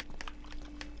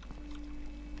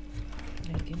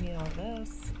 Yeah, give me all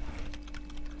this.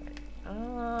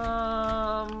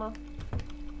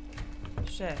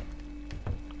 Shit.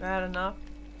 That enough?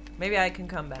 Maybe I can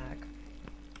come back.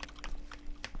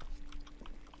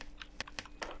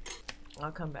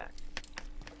 I'll come back.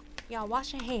 Y'all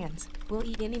wash your hands. We'll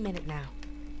eat any minute now.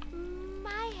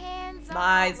 My hands are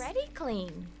Lies. already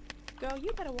clean. Girl,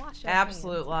 you better wash your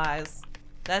Absolute hands. lies.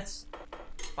 That's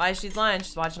why she's lying.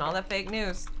 She's watching all that fake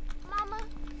news. Mama,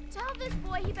 tell this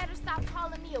boy he better stop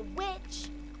calling me a witch.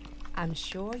 I'm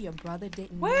sure your brother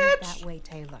didn't mean Witch! it that way,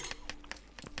 Taylor.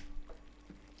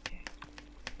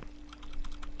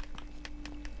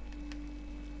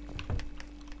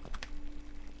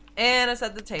 And I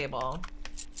set the table.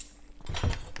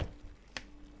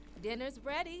 Dinner's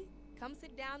ready. Come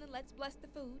sit down and let's bless the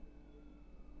food.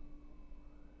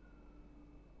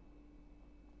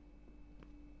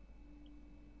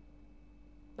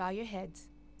 Bow your heads.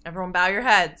 Everyone bow your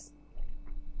heads.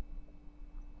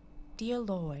 Dear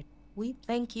Lord, we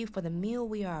thank you for the meal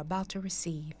we are about to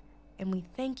receive. And we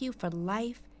thank you for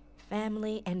life,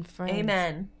 family, and friends.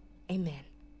 Amen. Amen.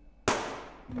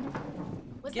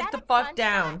 Was Get that the a fuck gunshot?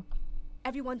 down.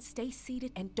 Everyone stay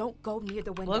seated and don't go near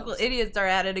the windows. Local idiots are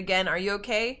at it again. Are you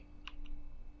okay?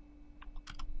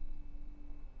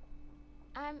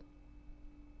 I'm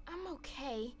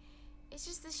okay. It's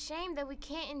just a shame that we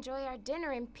can't enjoy our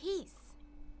dinner in peace.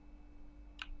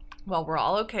 Well, we're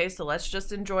all okay, so let's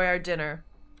just enjoy our dinner.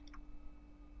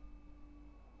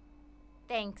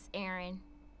 Thanks, Aaron.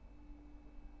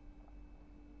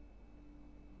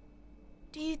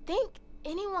 Do you think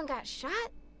anyone got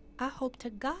shot? I hope to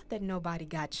God that nobody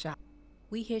got shot.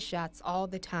 We hear shots all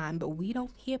the time, but we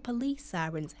don't hear police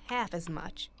sirens half as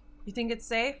much. You think it's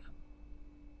safe?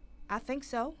 I think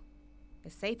so.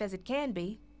 As safe as it can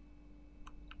be.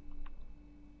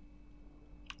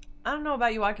 I don't know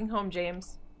about you walking home,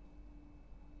 James.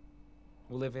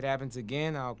 Well, if it happens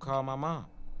again, I'll call my mom.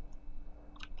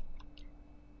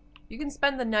 You can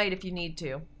spend the night if you need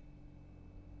to.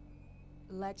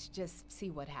 Let's just see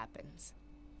what happens.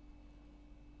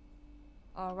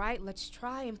 All right, let's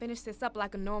try and finish this up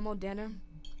like a normal dinner.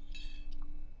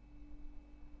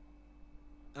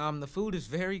 The food is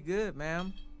very good,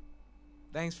 ma'am.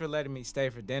 Thanks for letting me stay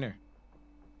for dinner.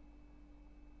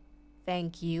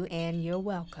 Thank you, and you're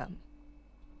welcome.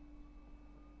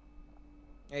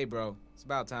 Hey, bro, it's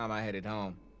about time I headed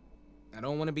home. I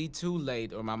don't want to be too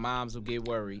late or my moms will get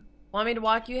worried. Want me to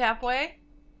walk you halfway?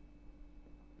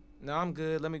 No, I'm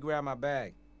good. Let me grab my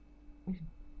bag.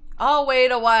 I'll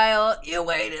wait a while. You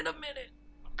wait in a minute.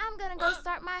 I'm gonna go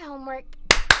start my homework.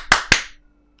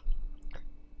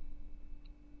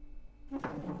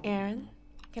 Aaron,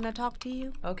 can I talk to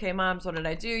you? Okay, Moms, what did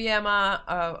I do? Yeah,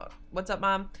 Ma. What's up,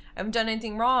 Mom? I haven't done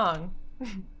anything wrong.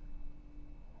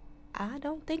 I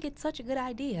don't think it's such a good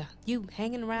idea, you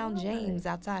hanging around James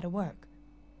outside of work.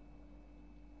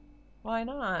 Why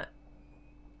not?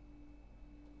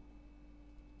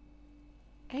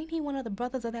 Ain't he one of the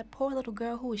brothers of that poor little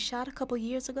girl who was shot a couple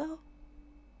years ago?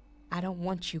 I don't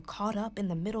want you caught up in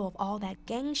the middle of all that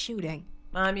gang shooting.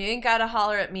 Mom, you ain't gotta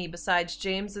holler at me. Besides,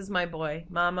 James is my boy.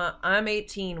 Mama, I'm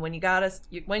 18. When you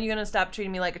gonna stop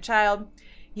treating me like a child?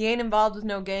 He ain't involved with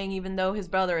no gang, even though his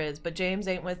brother is. But James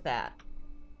ain't with that.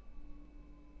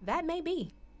 That may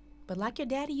be. But like your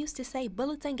daddy used to say,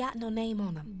 bullets ain't got no name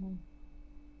on them. Mm-hmm.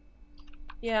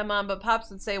 Yeah, Mom, but Pops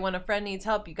would say when a friend needs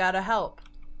help, you gotta help.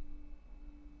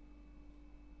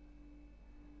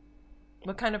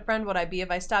 What kind of friend would I be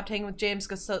if I stopped hanging with James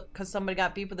because somebody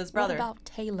got beef with his brother? What about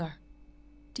Taylor?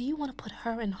 Do you want to put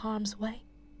her in harm's way?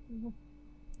 Mm-hmm.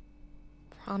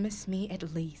 Promise me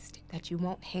at least that you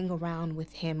won't hang around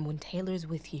with him when Taylor's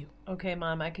with you. Okay,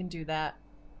 Mom, I can do that.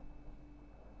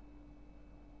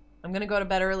 I'm gonna go to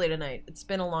bed early tonight. It's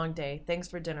been a long day. Thanks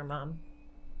for dinner, Mom.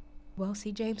 Well,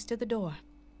 see James to the door.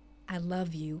 I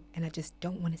love you, and I just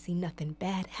don't want to see nothing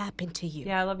bad happen to you.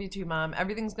 Yeah, I love you too, Mom.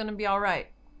 Everything's gonna be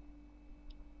alright.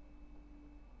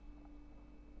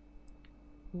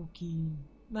 Okay.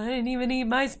 I didn't even eat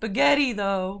my spaghetti,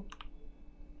 though.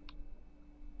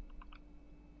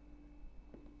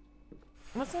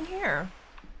 What's in here?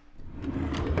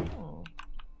 Oh.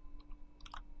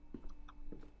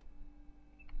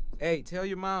 Hey, tell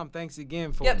your mom thanks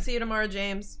again for... Yep, see you tomorrow,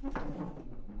 James.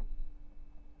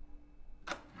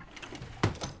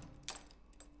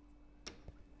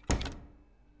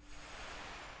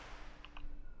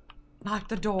 Lock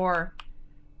the door.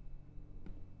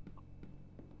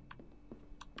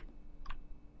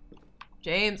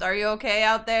 James, are you okay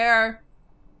out there?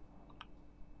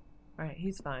 Alright,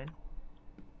 he's fine.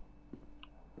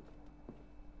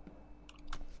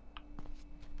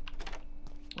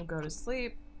 We'll go to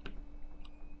sleep.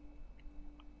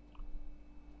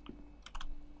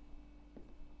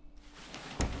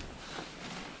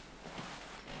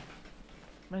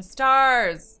 My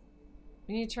stars!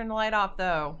 We need to turn the light off,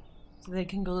 though, so they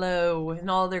can glow in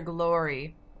all their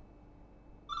glory.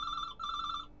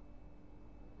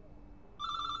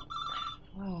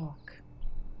 Look.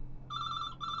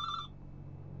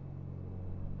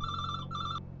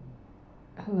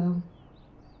 Hello.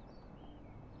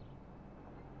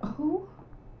 Who?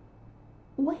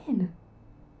 When?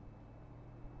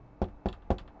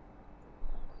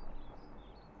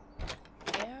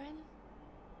 Aaron?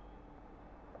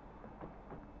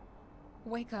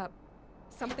 Wake up.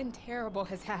 Something terrible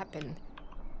has happened.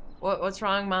 What's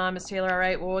wrong, Mom? Is Taylor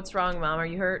alright? Well, what's wrong, Mom? Are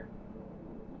you hurt?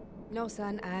 No,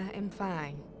 son, I am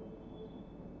fine.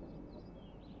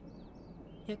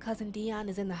 Your cousin Dion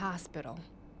is in the hospital.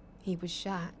 He was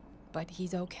shot, but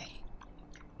he's okay.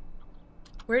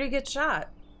 Where'd he get shot?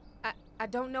 I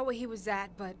don't know where he was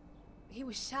at, but he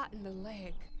was shot in the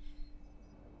leg.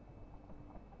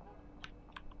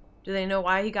 Do they know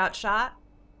why he got shot?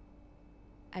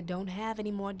 I don't have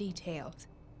any more details.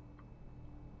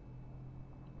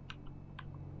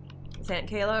 Is Aunt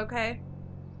Kayla okay?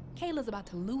 Kayla's about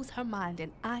to lose her mind,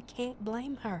 and I can't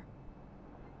blame her.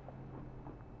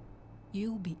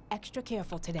 You be extra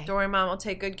careful today. Don't worry, Mom. I'll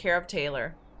take good care of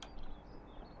Taylor.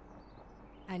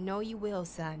 I know you will,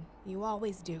 son. You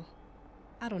always do.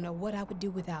 I don't know what I would do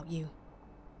without you.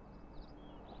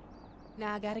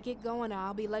 Now I gotta get going or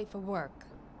I'll be late for work.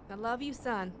 I love you,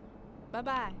 son.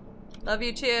 Bye-bye. Love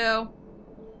you too.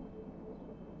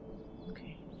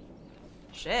 Okay.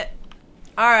 Shit.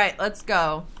 Alright, let's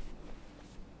go.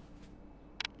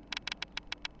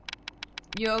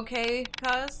 You okay,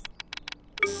 cuz?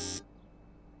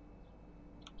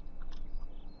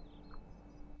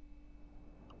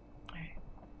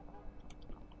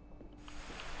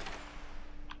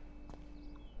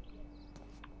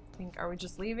 Are we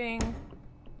just leaving?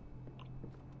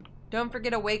 Don't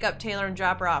forget to wake up Taylor and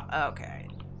drop her off. Okay.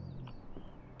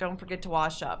 Don't forget to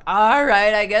wash up.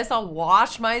 Alright, I guess I'll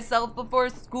wash myself before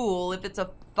school if it's a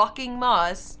fucking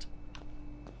must.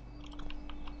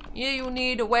 You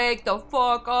need to wake the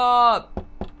fuck up.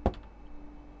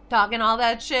 Talking all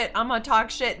that shit. I'm gonna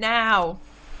talk shit now.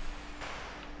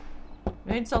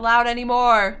 It ain't so loud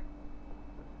anymore.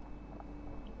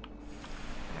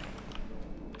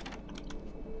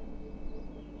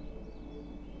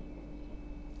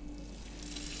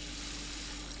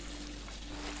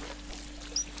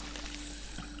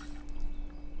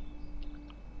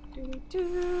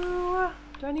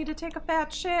 Do I need to take a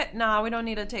fat shit? Nah, we don't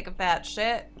need to take a fat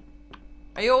shit.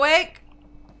 Are you awake?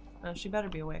 Oh, she better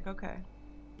be awake. Okay.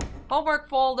 Homework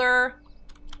folder.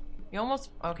 You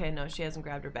almost... Okay, no, she hasn't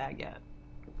grabbed her bag yet.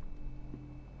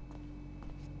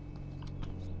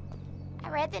 I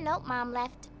read the note Mom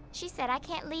left. She said I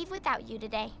can't leave without you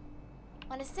today.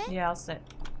 Want to sit? Yeah, I'll sit.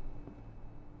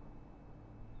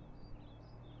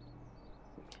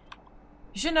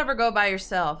 You should never go by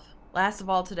yourself. Last of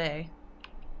all today.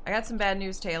 I got some bad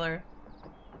news, Taylor.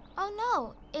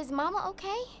 Oh no, is Mama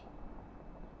okay?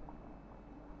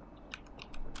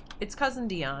 It's cousin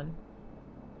Dion.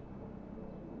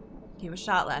 He was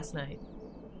shot last night.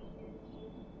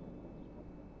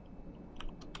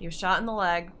 He was shot in the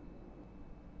leg.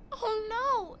 Oh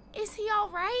no, is he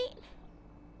alright?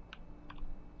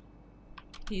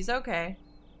 He's okay.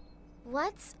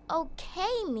 What's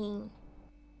okay mean?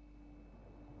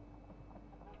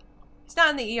 He's not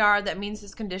in the ER. That means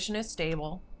his condition is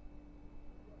stable.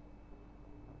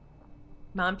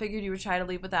 Mom figured you would try to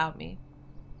leave without me.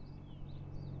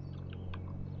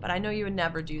 But I know you would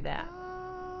never do that.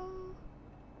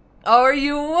 Or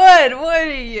you would,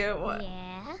 wouldn't you?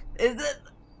 Yeah. Is it?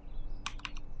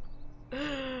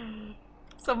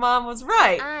 So Mom was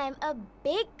right. I'm a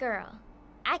big girl.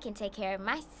 I can take care of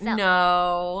myself.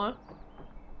 No.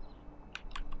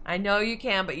 I know you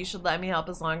can, but you should let me help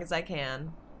as long as I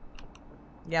can.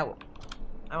 Yeah,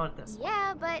 I want this.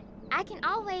 Yeah, but I can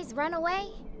always run away.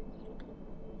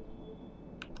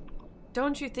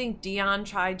 Don't you think Dion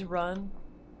tried to run?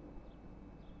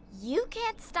 You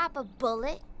can't stop a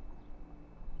bullet.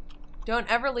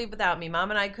 Don't ever leave without me. Mom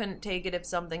and I couldn't take it if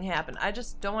something happened. I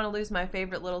just don't want to lose my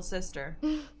favorite little sister.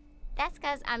 That's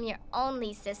because I'm your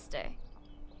only sister.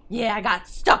 Yeah, I got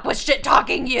stuck with shit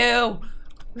talking you.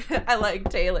 I like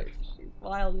Taylor. She's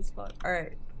wild as fuck.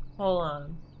 Alright, hold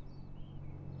on.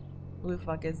 Who the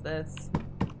fuck is this?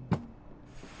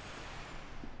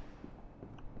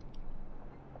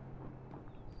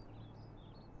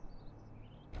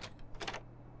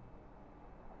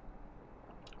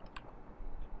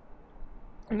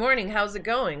 Good morning, how's it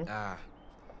going?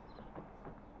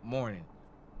 Morning.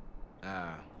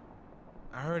 I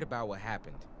heard about what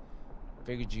happened.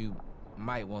 Figured you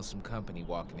might want some company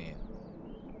walking in.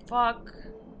 Fuck.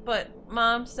 But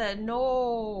Mom said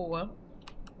no.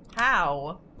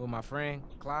 How? Well, my friend,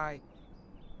 Clyde,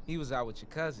 he was out with your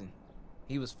cousin.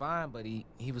 He was fine, but he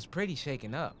was pretty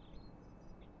shaken up.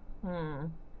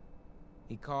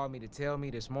 He called me to tell me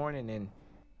this morning, and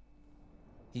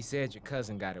he said your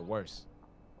cousin got it worse.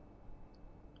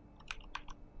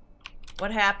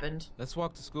 What happened? Let's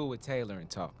walk to school with Taylor and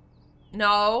talk.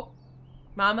 No.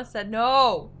 Mama said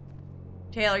no.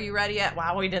 Taylor, you ready yet?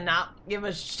 Wow, we did not give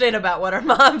a shit about what our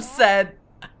mom said.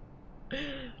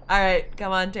 Alright,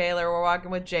 come on, Taylor. We're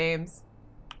walking with James.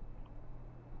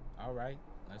 Alright,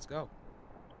 let's go.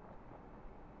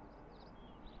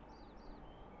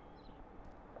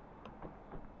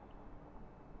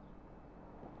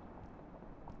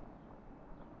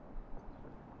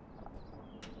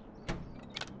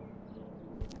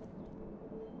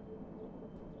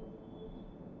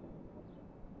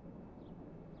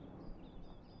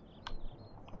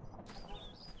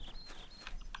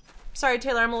 Sorry,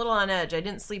 Taylor, I'm a little on edge. I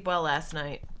didn't sleep well last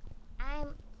night.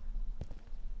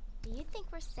 Do you think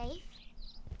we're safe?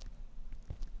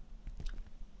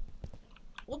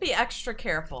 We'll be extra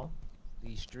careful.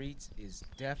 These streets is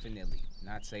definitely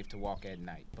not safe to walk at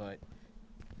night, but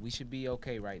we should be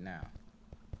okay right now.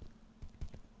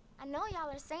 I know y'all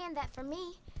are saying that for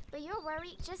me, but you're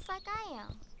worried just like I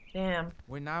am. Damn.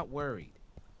 We're not worried.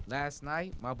 Last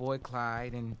night, my boy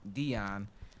Clyde and Dion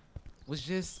was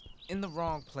just in the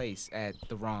wrong place at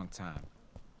the wrong time.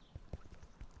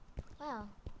 Well,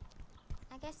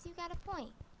 I guess you got a point.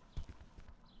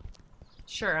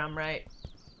 Sure, I'm right.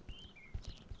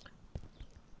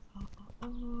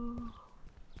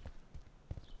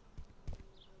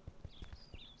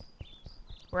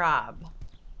 Rob.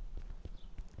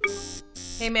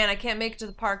 Hey man, I can't make it to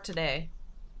the park today.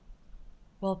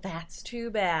 Well, that's too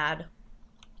bad.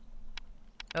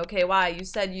 Okay, why? You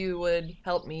said you would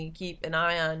help me keep an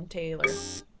eye on Taylor.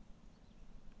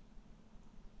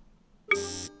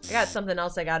 I got something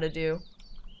else I gotta do.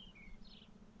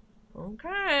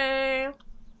 Okay.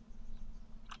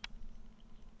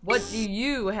 What do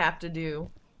you have to do?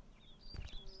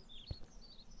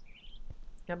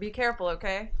 Now be careful,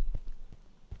 okay?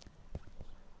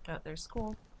 Oh, there's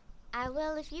school. I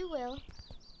will if you will.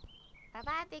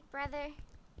 Bye-bye, big brother.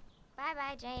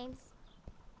 Bye-bye, James.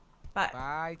 Bye.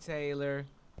 Bye, Taylor.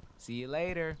 See you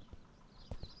later.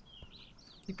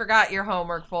 You forgot your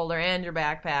homework folder and your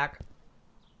backpack.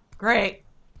 Great.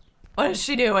 What is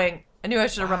she doing? I knew I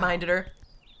should have reminded her.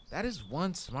 That is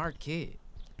one smart kid.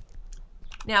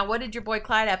 Now, what did your boy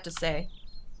Clyde have to say?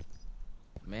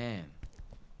 Man,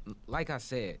 like I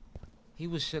said, he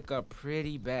was shook up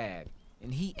pretty bad,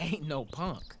 and he ain't no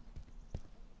punk.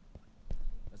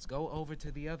 Let's go over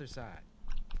to the other side.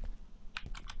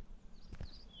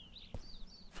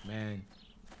 Man.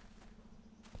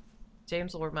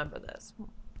 James will remember this.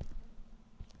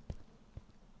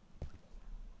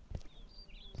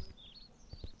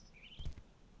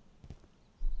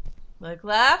 Look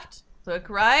left. Look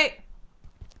right.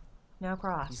 Now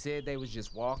cross. He said they was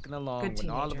just walking along Good when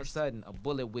all of a teenagers. sudden a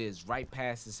bullet whizzed right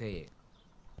past his head.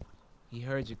 He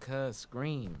heard your cuz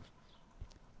scream.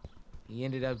 He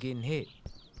ended up getting hit.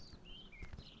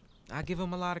 I give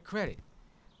him a lot of credit.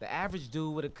 The average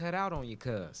dude would have cut out on your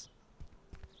cuz.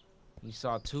 You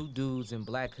saw two dudes in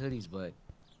black hoodies, but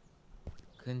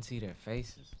couldn't see their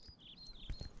faces.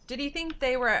 Did he think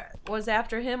they was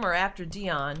after him or after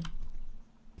Dion?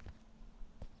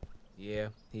 Yeah,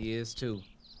 he is too.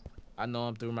 I know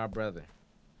him through my brother.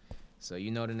 So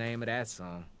you know the name of that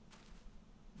song.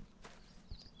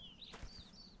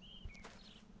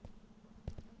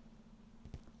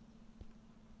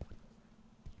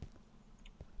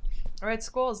 All right,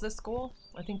 school. Is this school?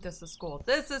 I think this is school.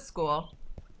 This is school.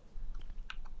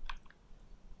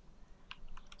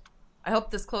 I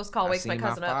hope this close call wakes my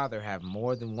cousin my up. father have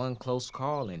more than one close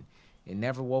call, and it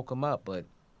never woke him up, but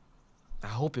I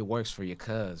hope it works for your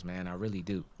cuz, man. I really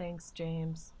do. Thanks,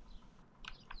 James.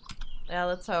 Yeah,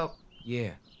 let's hope.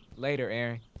 Yeah. Later,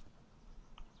 Aaron.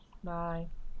 Bye.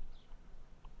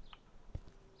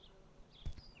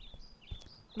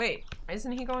 Wait,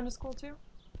 isn't he going to school too?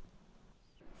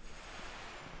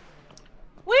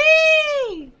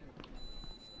 Whee!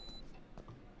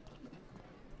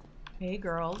 Hey,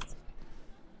 girls.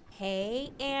 Hey,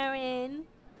 Aaron.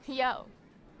 Yo.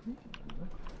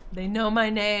 They know my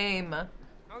name.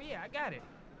 Oh yeah, I got it.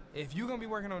 If you gonna be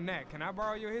working on that, can I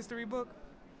borrow your history book?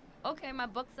 Okay, my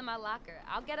book's in my locker.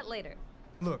 I'll get it later.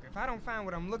 Look, if I don't find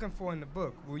what I'm looking for in the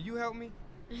book, will you help me?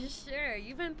 Sure,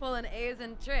 you've been pulling A's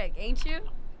in trick, ain't you?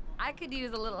 I could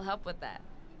use a little help with that.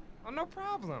 Oh, no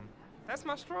problem. That's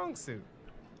my strong suit.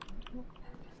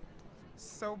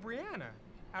 So, Brianna,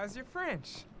 how's your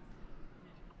French?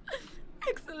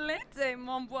 Excelente,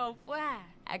 mon beau frère.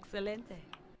 Excelente.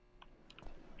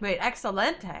 Wait,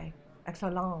 excelente.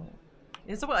 Excellent.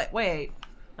 Is what? Wait.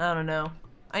 I don't know.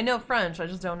 I know French, I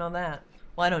just don't know that.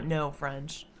 Well, I don't know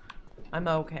French. I'm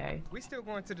okay. We still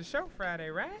going to the show Friday,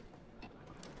 right?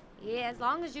 Yeah, as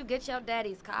long as you get your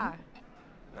daddy's car.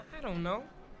 I don't know.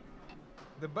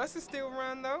 The buses still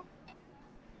run, though.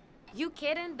 You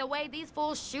kidding? The way these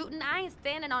fools shooting, I ain't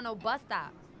standing on no bus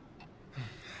stop.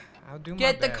 I'll do my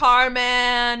Get the best. car,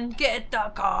 man! Get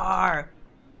the car!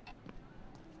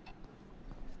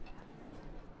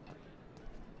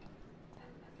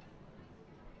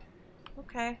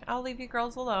 Okay, I'll leave you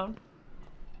girls alone.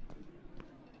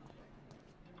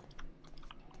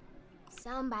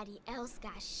 Somebody else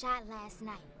got shot last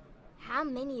night. How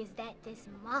many is that this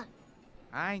month?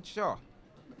 I ain't sure,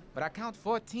 but I count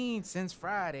 14 since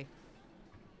Friday.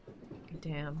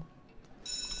 Damn.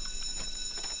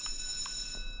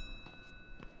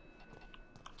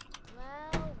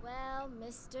 Well,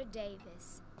 Mr.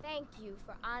 Davis, thank you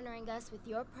for honoring us with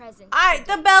your presence.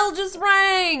 The bell just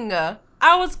rang!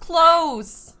 I was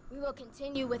close! We will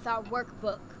continue with our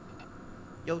workbook.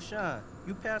 Yo, Sean,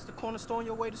 you passed the corner store on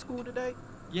your way to school today?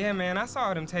 Yeah, man, I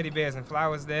saw them teddy bears and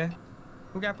flowers there.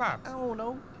 Who got popped? I don't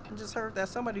know. I just heard that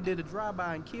somebody did a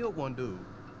drive-by and killed one dude.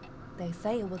 They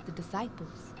say it was the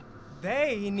disciples.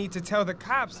 They need to tell the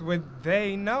cops what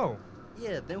they know.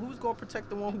 Yeah, then who's gonna protect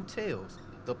the one who tells?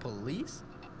 The police?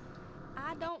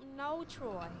 I don't know,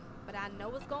 Troy, but I know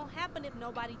what's gonna happen if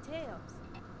nobody tells.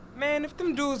 Man, if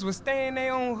them dudes would stay in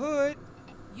their own hood.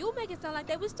 You make it sound like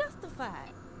they was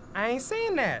justified. I ain't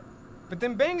saying that. But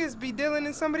them bangers be dealing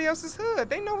in somebody else's hood.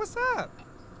 They know what's up.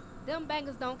 Them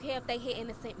bangers don't care if they hit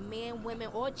innocent men, women,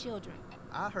 or children.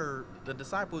 I heard the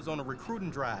disciples on a recruiting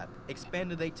drive,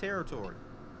 expanded their territory.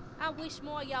 I wish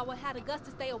more of y'all would have the guts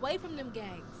to stay away from them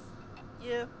gangs.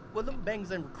 Yeah, well, them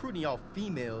bangers ain't recruiting y'all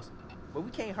females, but we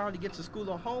can't hardly get to school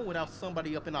or home without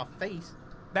somebody up in our face.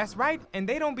 That's right, and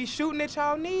they don't be shooting at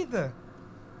y'all neither.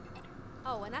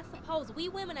 Oh, and I suppose we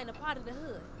women ain't a part of the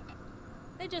hood.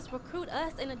 They just recruit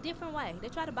us in a different way. They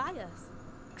try to buy us.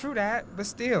 True that, but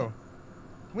still.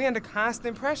 We under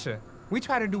constant pressure. We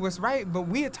try to do what's right, but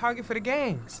we a target for the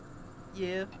gangs.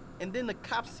 Yeah, and then the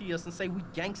cops see us and say we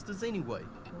gangsters anyway.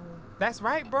 That's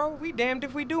right, bro. We damned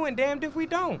if we do and damned if we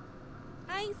don't.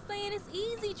 I ain't saying it's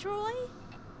easy, Troy.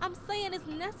 I'm saying it's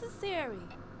necessary.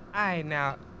 Alright,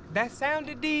 now, that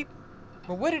sounded deep,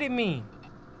 but what did it mean?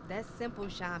 That's simple,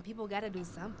 Sean. People gotta do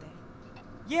something.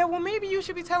 Yeah, well, maybe you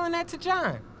should be telling that to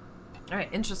John. All right,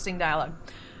 interesting dialogue.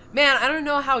 Man, I don't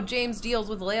know how James deals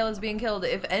with Layla's being killed.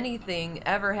 If anything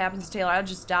ever happens to Taylor, I'd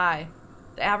just die.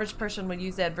 The average person would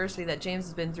use the adversity that James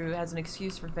has been through as an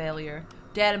excuse for failure.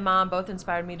 Dad and Mom both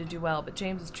inspired me to do well, but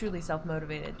James is truly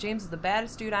self-motivated. James is the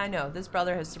baddest dude I know. This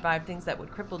brother has survived things that would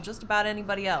cripple just about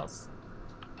anybody else.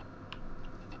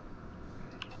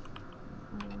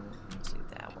 Let's do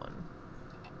that one.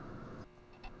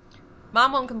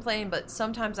 Mom won't complain, but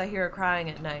sometimes I hear her crying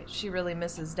at night. She really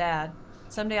misses Dad.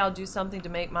 Someday I'll do something to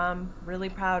make Mom really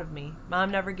proud of me.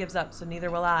 Mom never gives up, so neither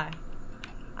will I.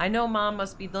 I know Mom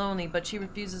must be lonely, but she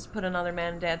refuses to put another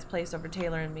man in Dad's place over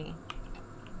Taylor and me.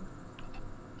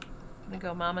 There we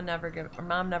go. Mom never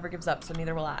gives up, so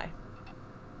neither will I.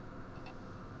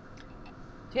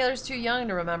 Taylor's too young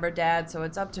to remember Dad, so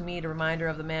it's up to me to remind her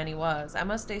of the man he was. I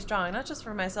must stay strong, not just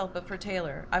for myself, but for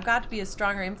Taylor. I've got to be a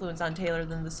stronger influence on Taylor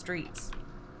than the streets.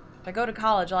 If I go to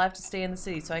college, I'll have to stay in the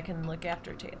city so I can look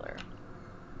after Taylor.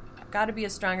 I've got to be a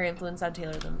stronger influence on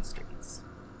Taylor than the streets.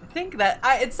 I think that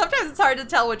sometimes it's hard to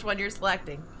tell which one you're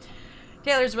selecting.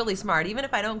 Taylor's really smart. Even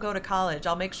if I don't go to college,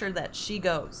 I'll make sure that she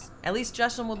goes. At least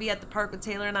Justin will be at the park with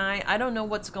Taylor and I. I don't know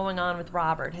what's going on with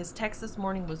Robert. His text this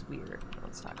morning was weird.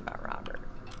 Let's talk about Robert.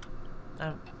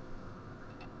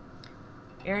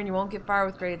 Aaron, you won't get far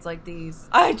with grades like these.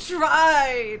 I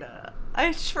tried.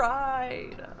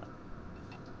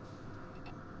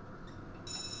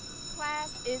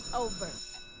 Class is over.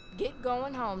 Get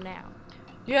going home now.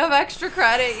 Do you have extra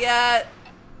credit yet?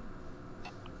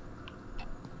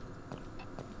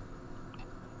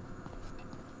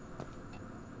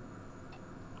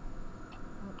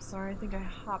 Oh, sorry, I think I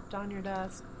hopped on your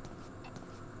desk.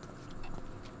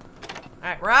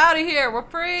 Alright, we're out of here. We're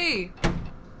free.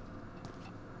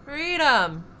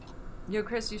 Freedom. Yo,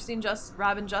 Chris, you seen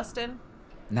Rob and Justin?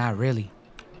 Not really.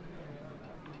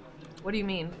 What do you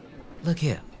mean? Look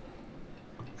here.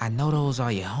 I know those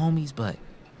are your homies, but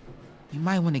you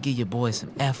might want to give your boys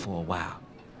some F for a while.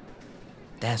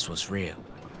 That's what's real.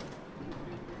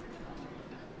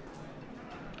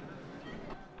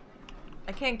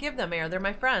 I can't give them air. They're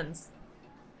my friends.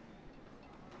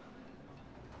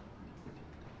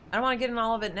 I don't want to get in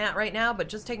all of it right now, but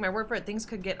just take my word for it. Things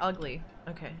could get ugly.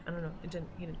 Okay, I don't know.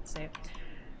 He didn't say it.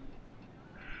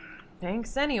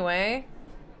 Thanks anyway.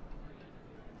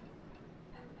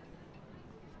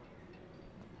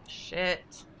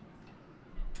 Shit.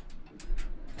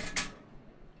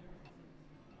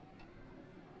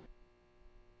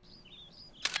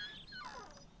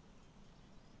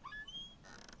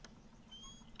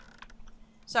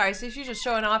 Sorry, see, she's just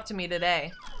showing off to me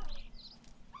today.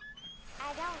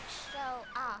 I don't show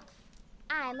off.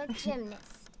 I'm a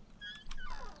gymnast.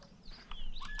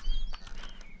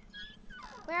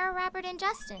 Where are Robert and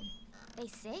Justin? They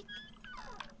sick?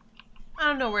 I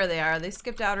don't know where they are. They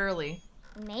skipped out early.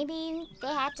 Maybe they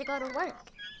had to go to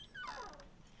work.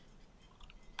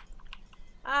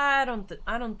 I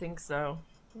don't think so.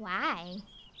 Why?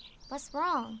 What's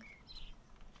wrong?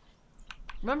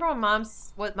 Remember when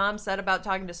what Mom said about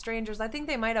talking to strangers? I think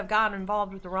they might have gotten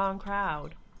involved with the wrong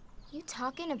crowd. You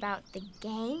talking about the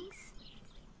gangs?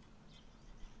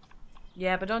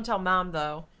 Yeah, but don't tell Mom,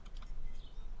 though.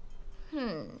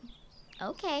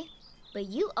 Okay. But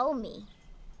you owe me.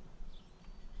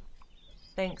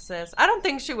 Thanks, sis. I don't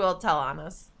think she will tell on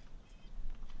us.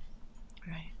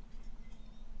 Right.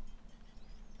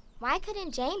 Why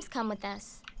couldn't James come with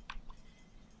us?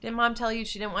 Didn't Mom tell you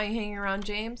she didn't want you hanging around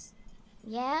James?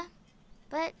 Yeah,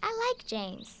 but I like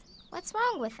James. What's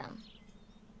wrong with him?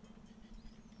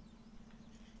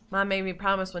 Mom made me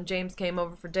promise when James came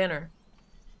over for dinner.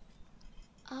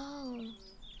 Oh.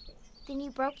 Then you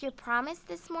broke your promise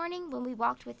this morning when we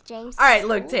walked with James to Alright,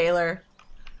 school? look, Taylor.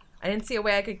 I didn't see a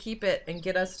way I could keep it and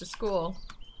get us to school.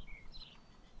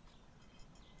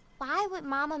 Why would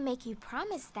Mama make you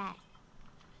promise that?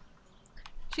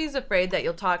 She's afraid that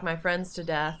you'll talk my friends to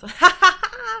death.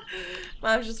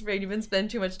 Mom's just afraid you've been spending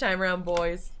too much time around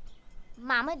boys.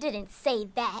 Mama didn't say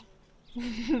that.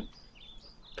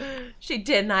 She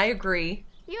didn't, I agree.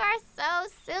 You are so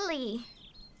silly.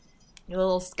 You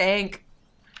little skank.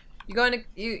 You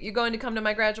going to come to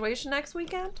my graduation next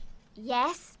weekend?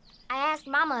 Yes, I asked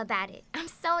Mama about it. I'm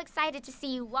so excited to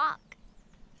see you walk.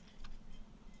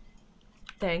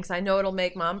 Thanks, I know it'll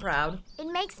make Mom proud. It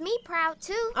makes me proud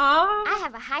too. Oh. I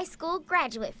have a high school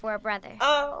graduate for a brother.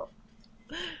 Oh.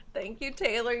 Thank you,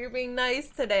 Taylor. You're being nice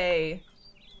today.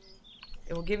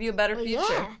 It will give you a better future.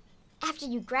 Yeah, after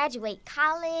you graduate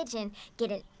college and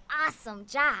get an awesome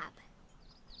job.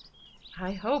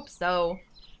 I hope so.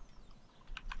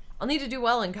 I'll need to do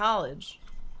well in college.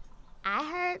 I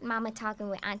heard Mama talking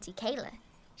with Auntie Kayla.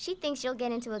 She thinks you'll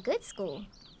get into a good school.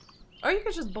 Or you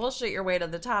could just bullshit your way to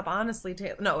the top, honestly,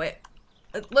 Taylor. No, wait.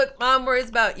 Look, Mom worries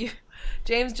about you.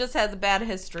 James just has a bad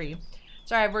history.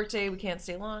 Sorry, I've worked today. We can't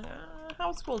stay long. How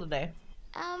was school today?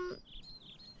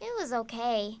 It was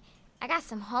okay. I got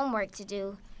some homework to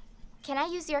do. Can I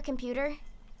use your computer?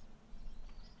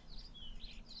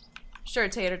 Sure,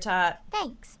 Tater Tot.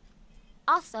 Thanks.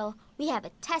 Also, we have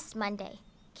a test Monday.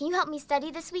 Can you help me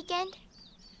study this weekend?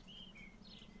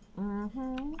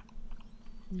 Mm-hmm.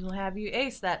 We'll have you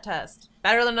ace that test.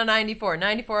 Better than a 94.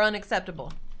 94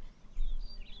 unacceptable.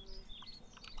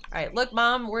 Alright, look,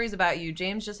 Mom worries about you.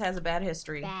 James just has a bad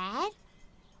history. Bad?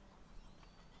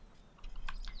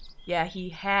 Yeah, he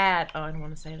had... Oh, I don't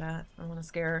want to say that. I don't want to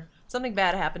scare her. Something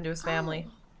bad happened to his family.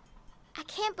 Oh, I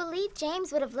can't believe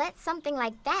James would have let something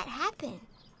like that happen.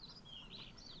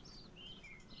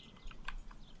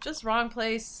 Just wrong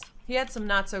place. He had some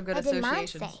not so good associations.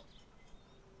 What did Mom say?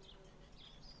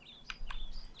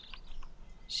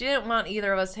 She didn't want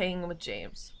either of us hanging with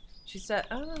James. She said,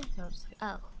 oh, no, just kidding.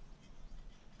 Oh.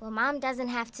 Well, Mom doesn't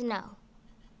have to know.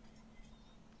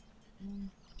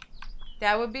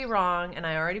 That would be wrong, and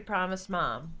I already promised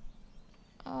Mom.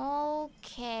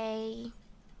 Okay.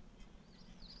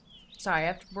 Sorry, I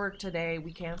have to work today.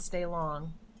 We can't stay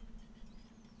long.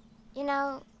 You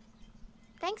know,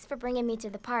 thanks for bringing me to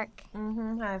the park.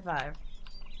 Mm-hmm, high five.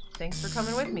 Thanks for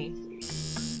coming with me.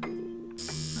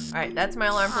 Alright, that's my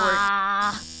alarm for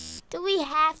work. Do we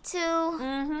have to?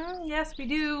 Mm-hmm, yes we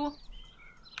do.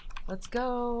 Let's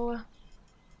go.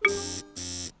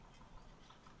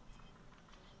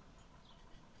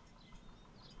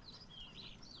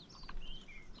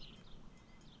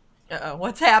 Uh-oh,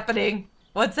 what's happening?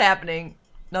 What's happening?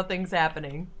 Nothing's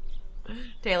happening.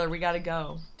 Taylor, we gotta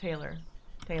go. Taylor.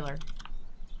 Taylor.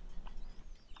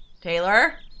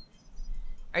 Taylor?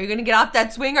 Are you gonna get off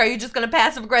that swing, or are you just gonna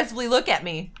passive-aggressively look at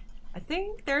me? I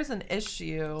think there's an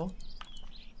issue.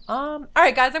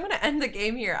 Alright guys, I'm gonna end the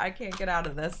game here. I can't get out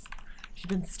of this. She's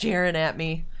been staring at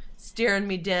me. Staring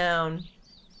me down.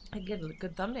 I get a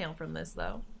good thumbnail from this,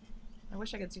 though. I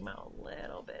wish I could zoom out a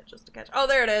little bit just to catch... Oh,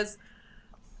 there it is.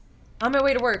 On my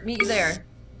way to work. Meet you there.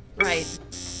 Right.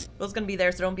 Will's gonna be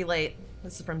there, so don't be late.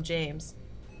 This is from James.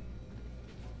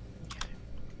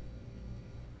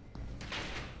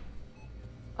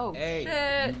 Oh, hey,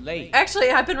 shit. you late. Actually,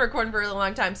 I've been recording for a really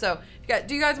long time, so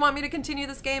do you guys want me to continue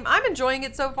this game? I'm enjoying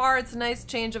it so far. It's a nice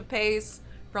change of pace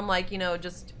from, like, you know,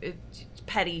 just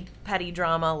petty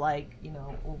drama, like, you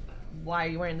know, why are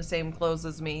you wearing the same clothes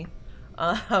as me?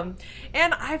 And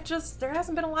I've just, there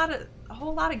hasn't been a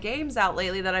whole lot of games out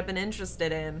lately that I've been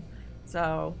interested in.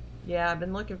 So, yeah, I've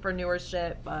been looking for newer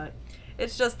shit, but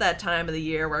it's just that time of the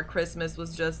year where Christmas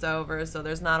was just over, so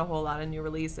there's not a whole lot of new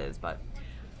releases, but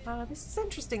this is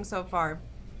interesting so far.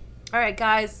 Alright,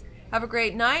 guys, have a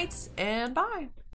great night, and bye.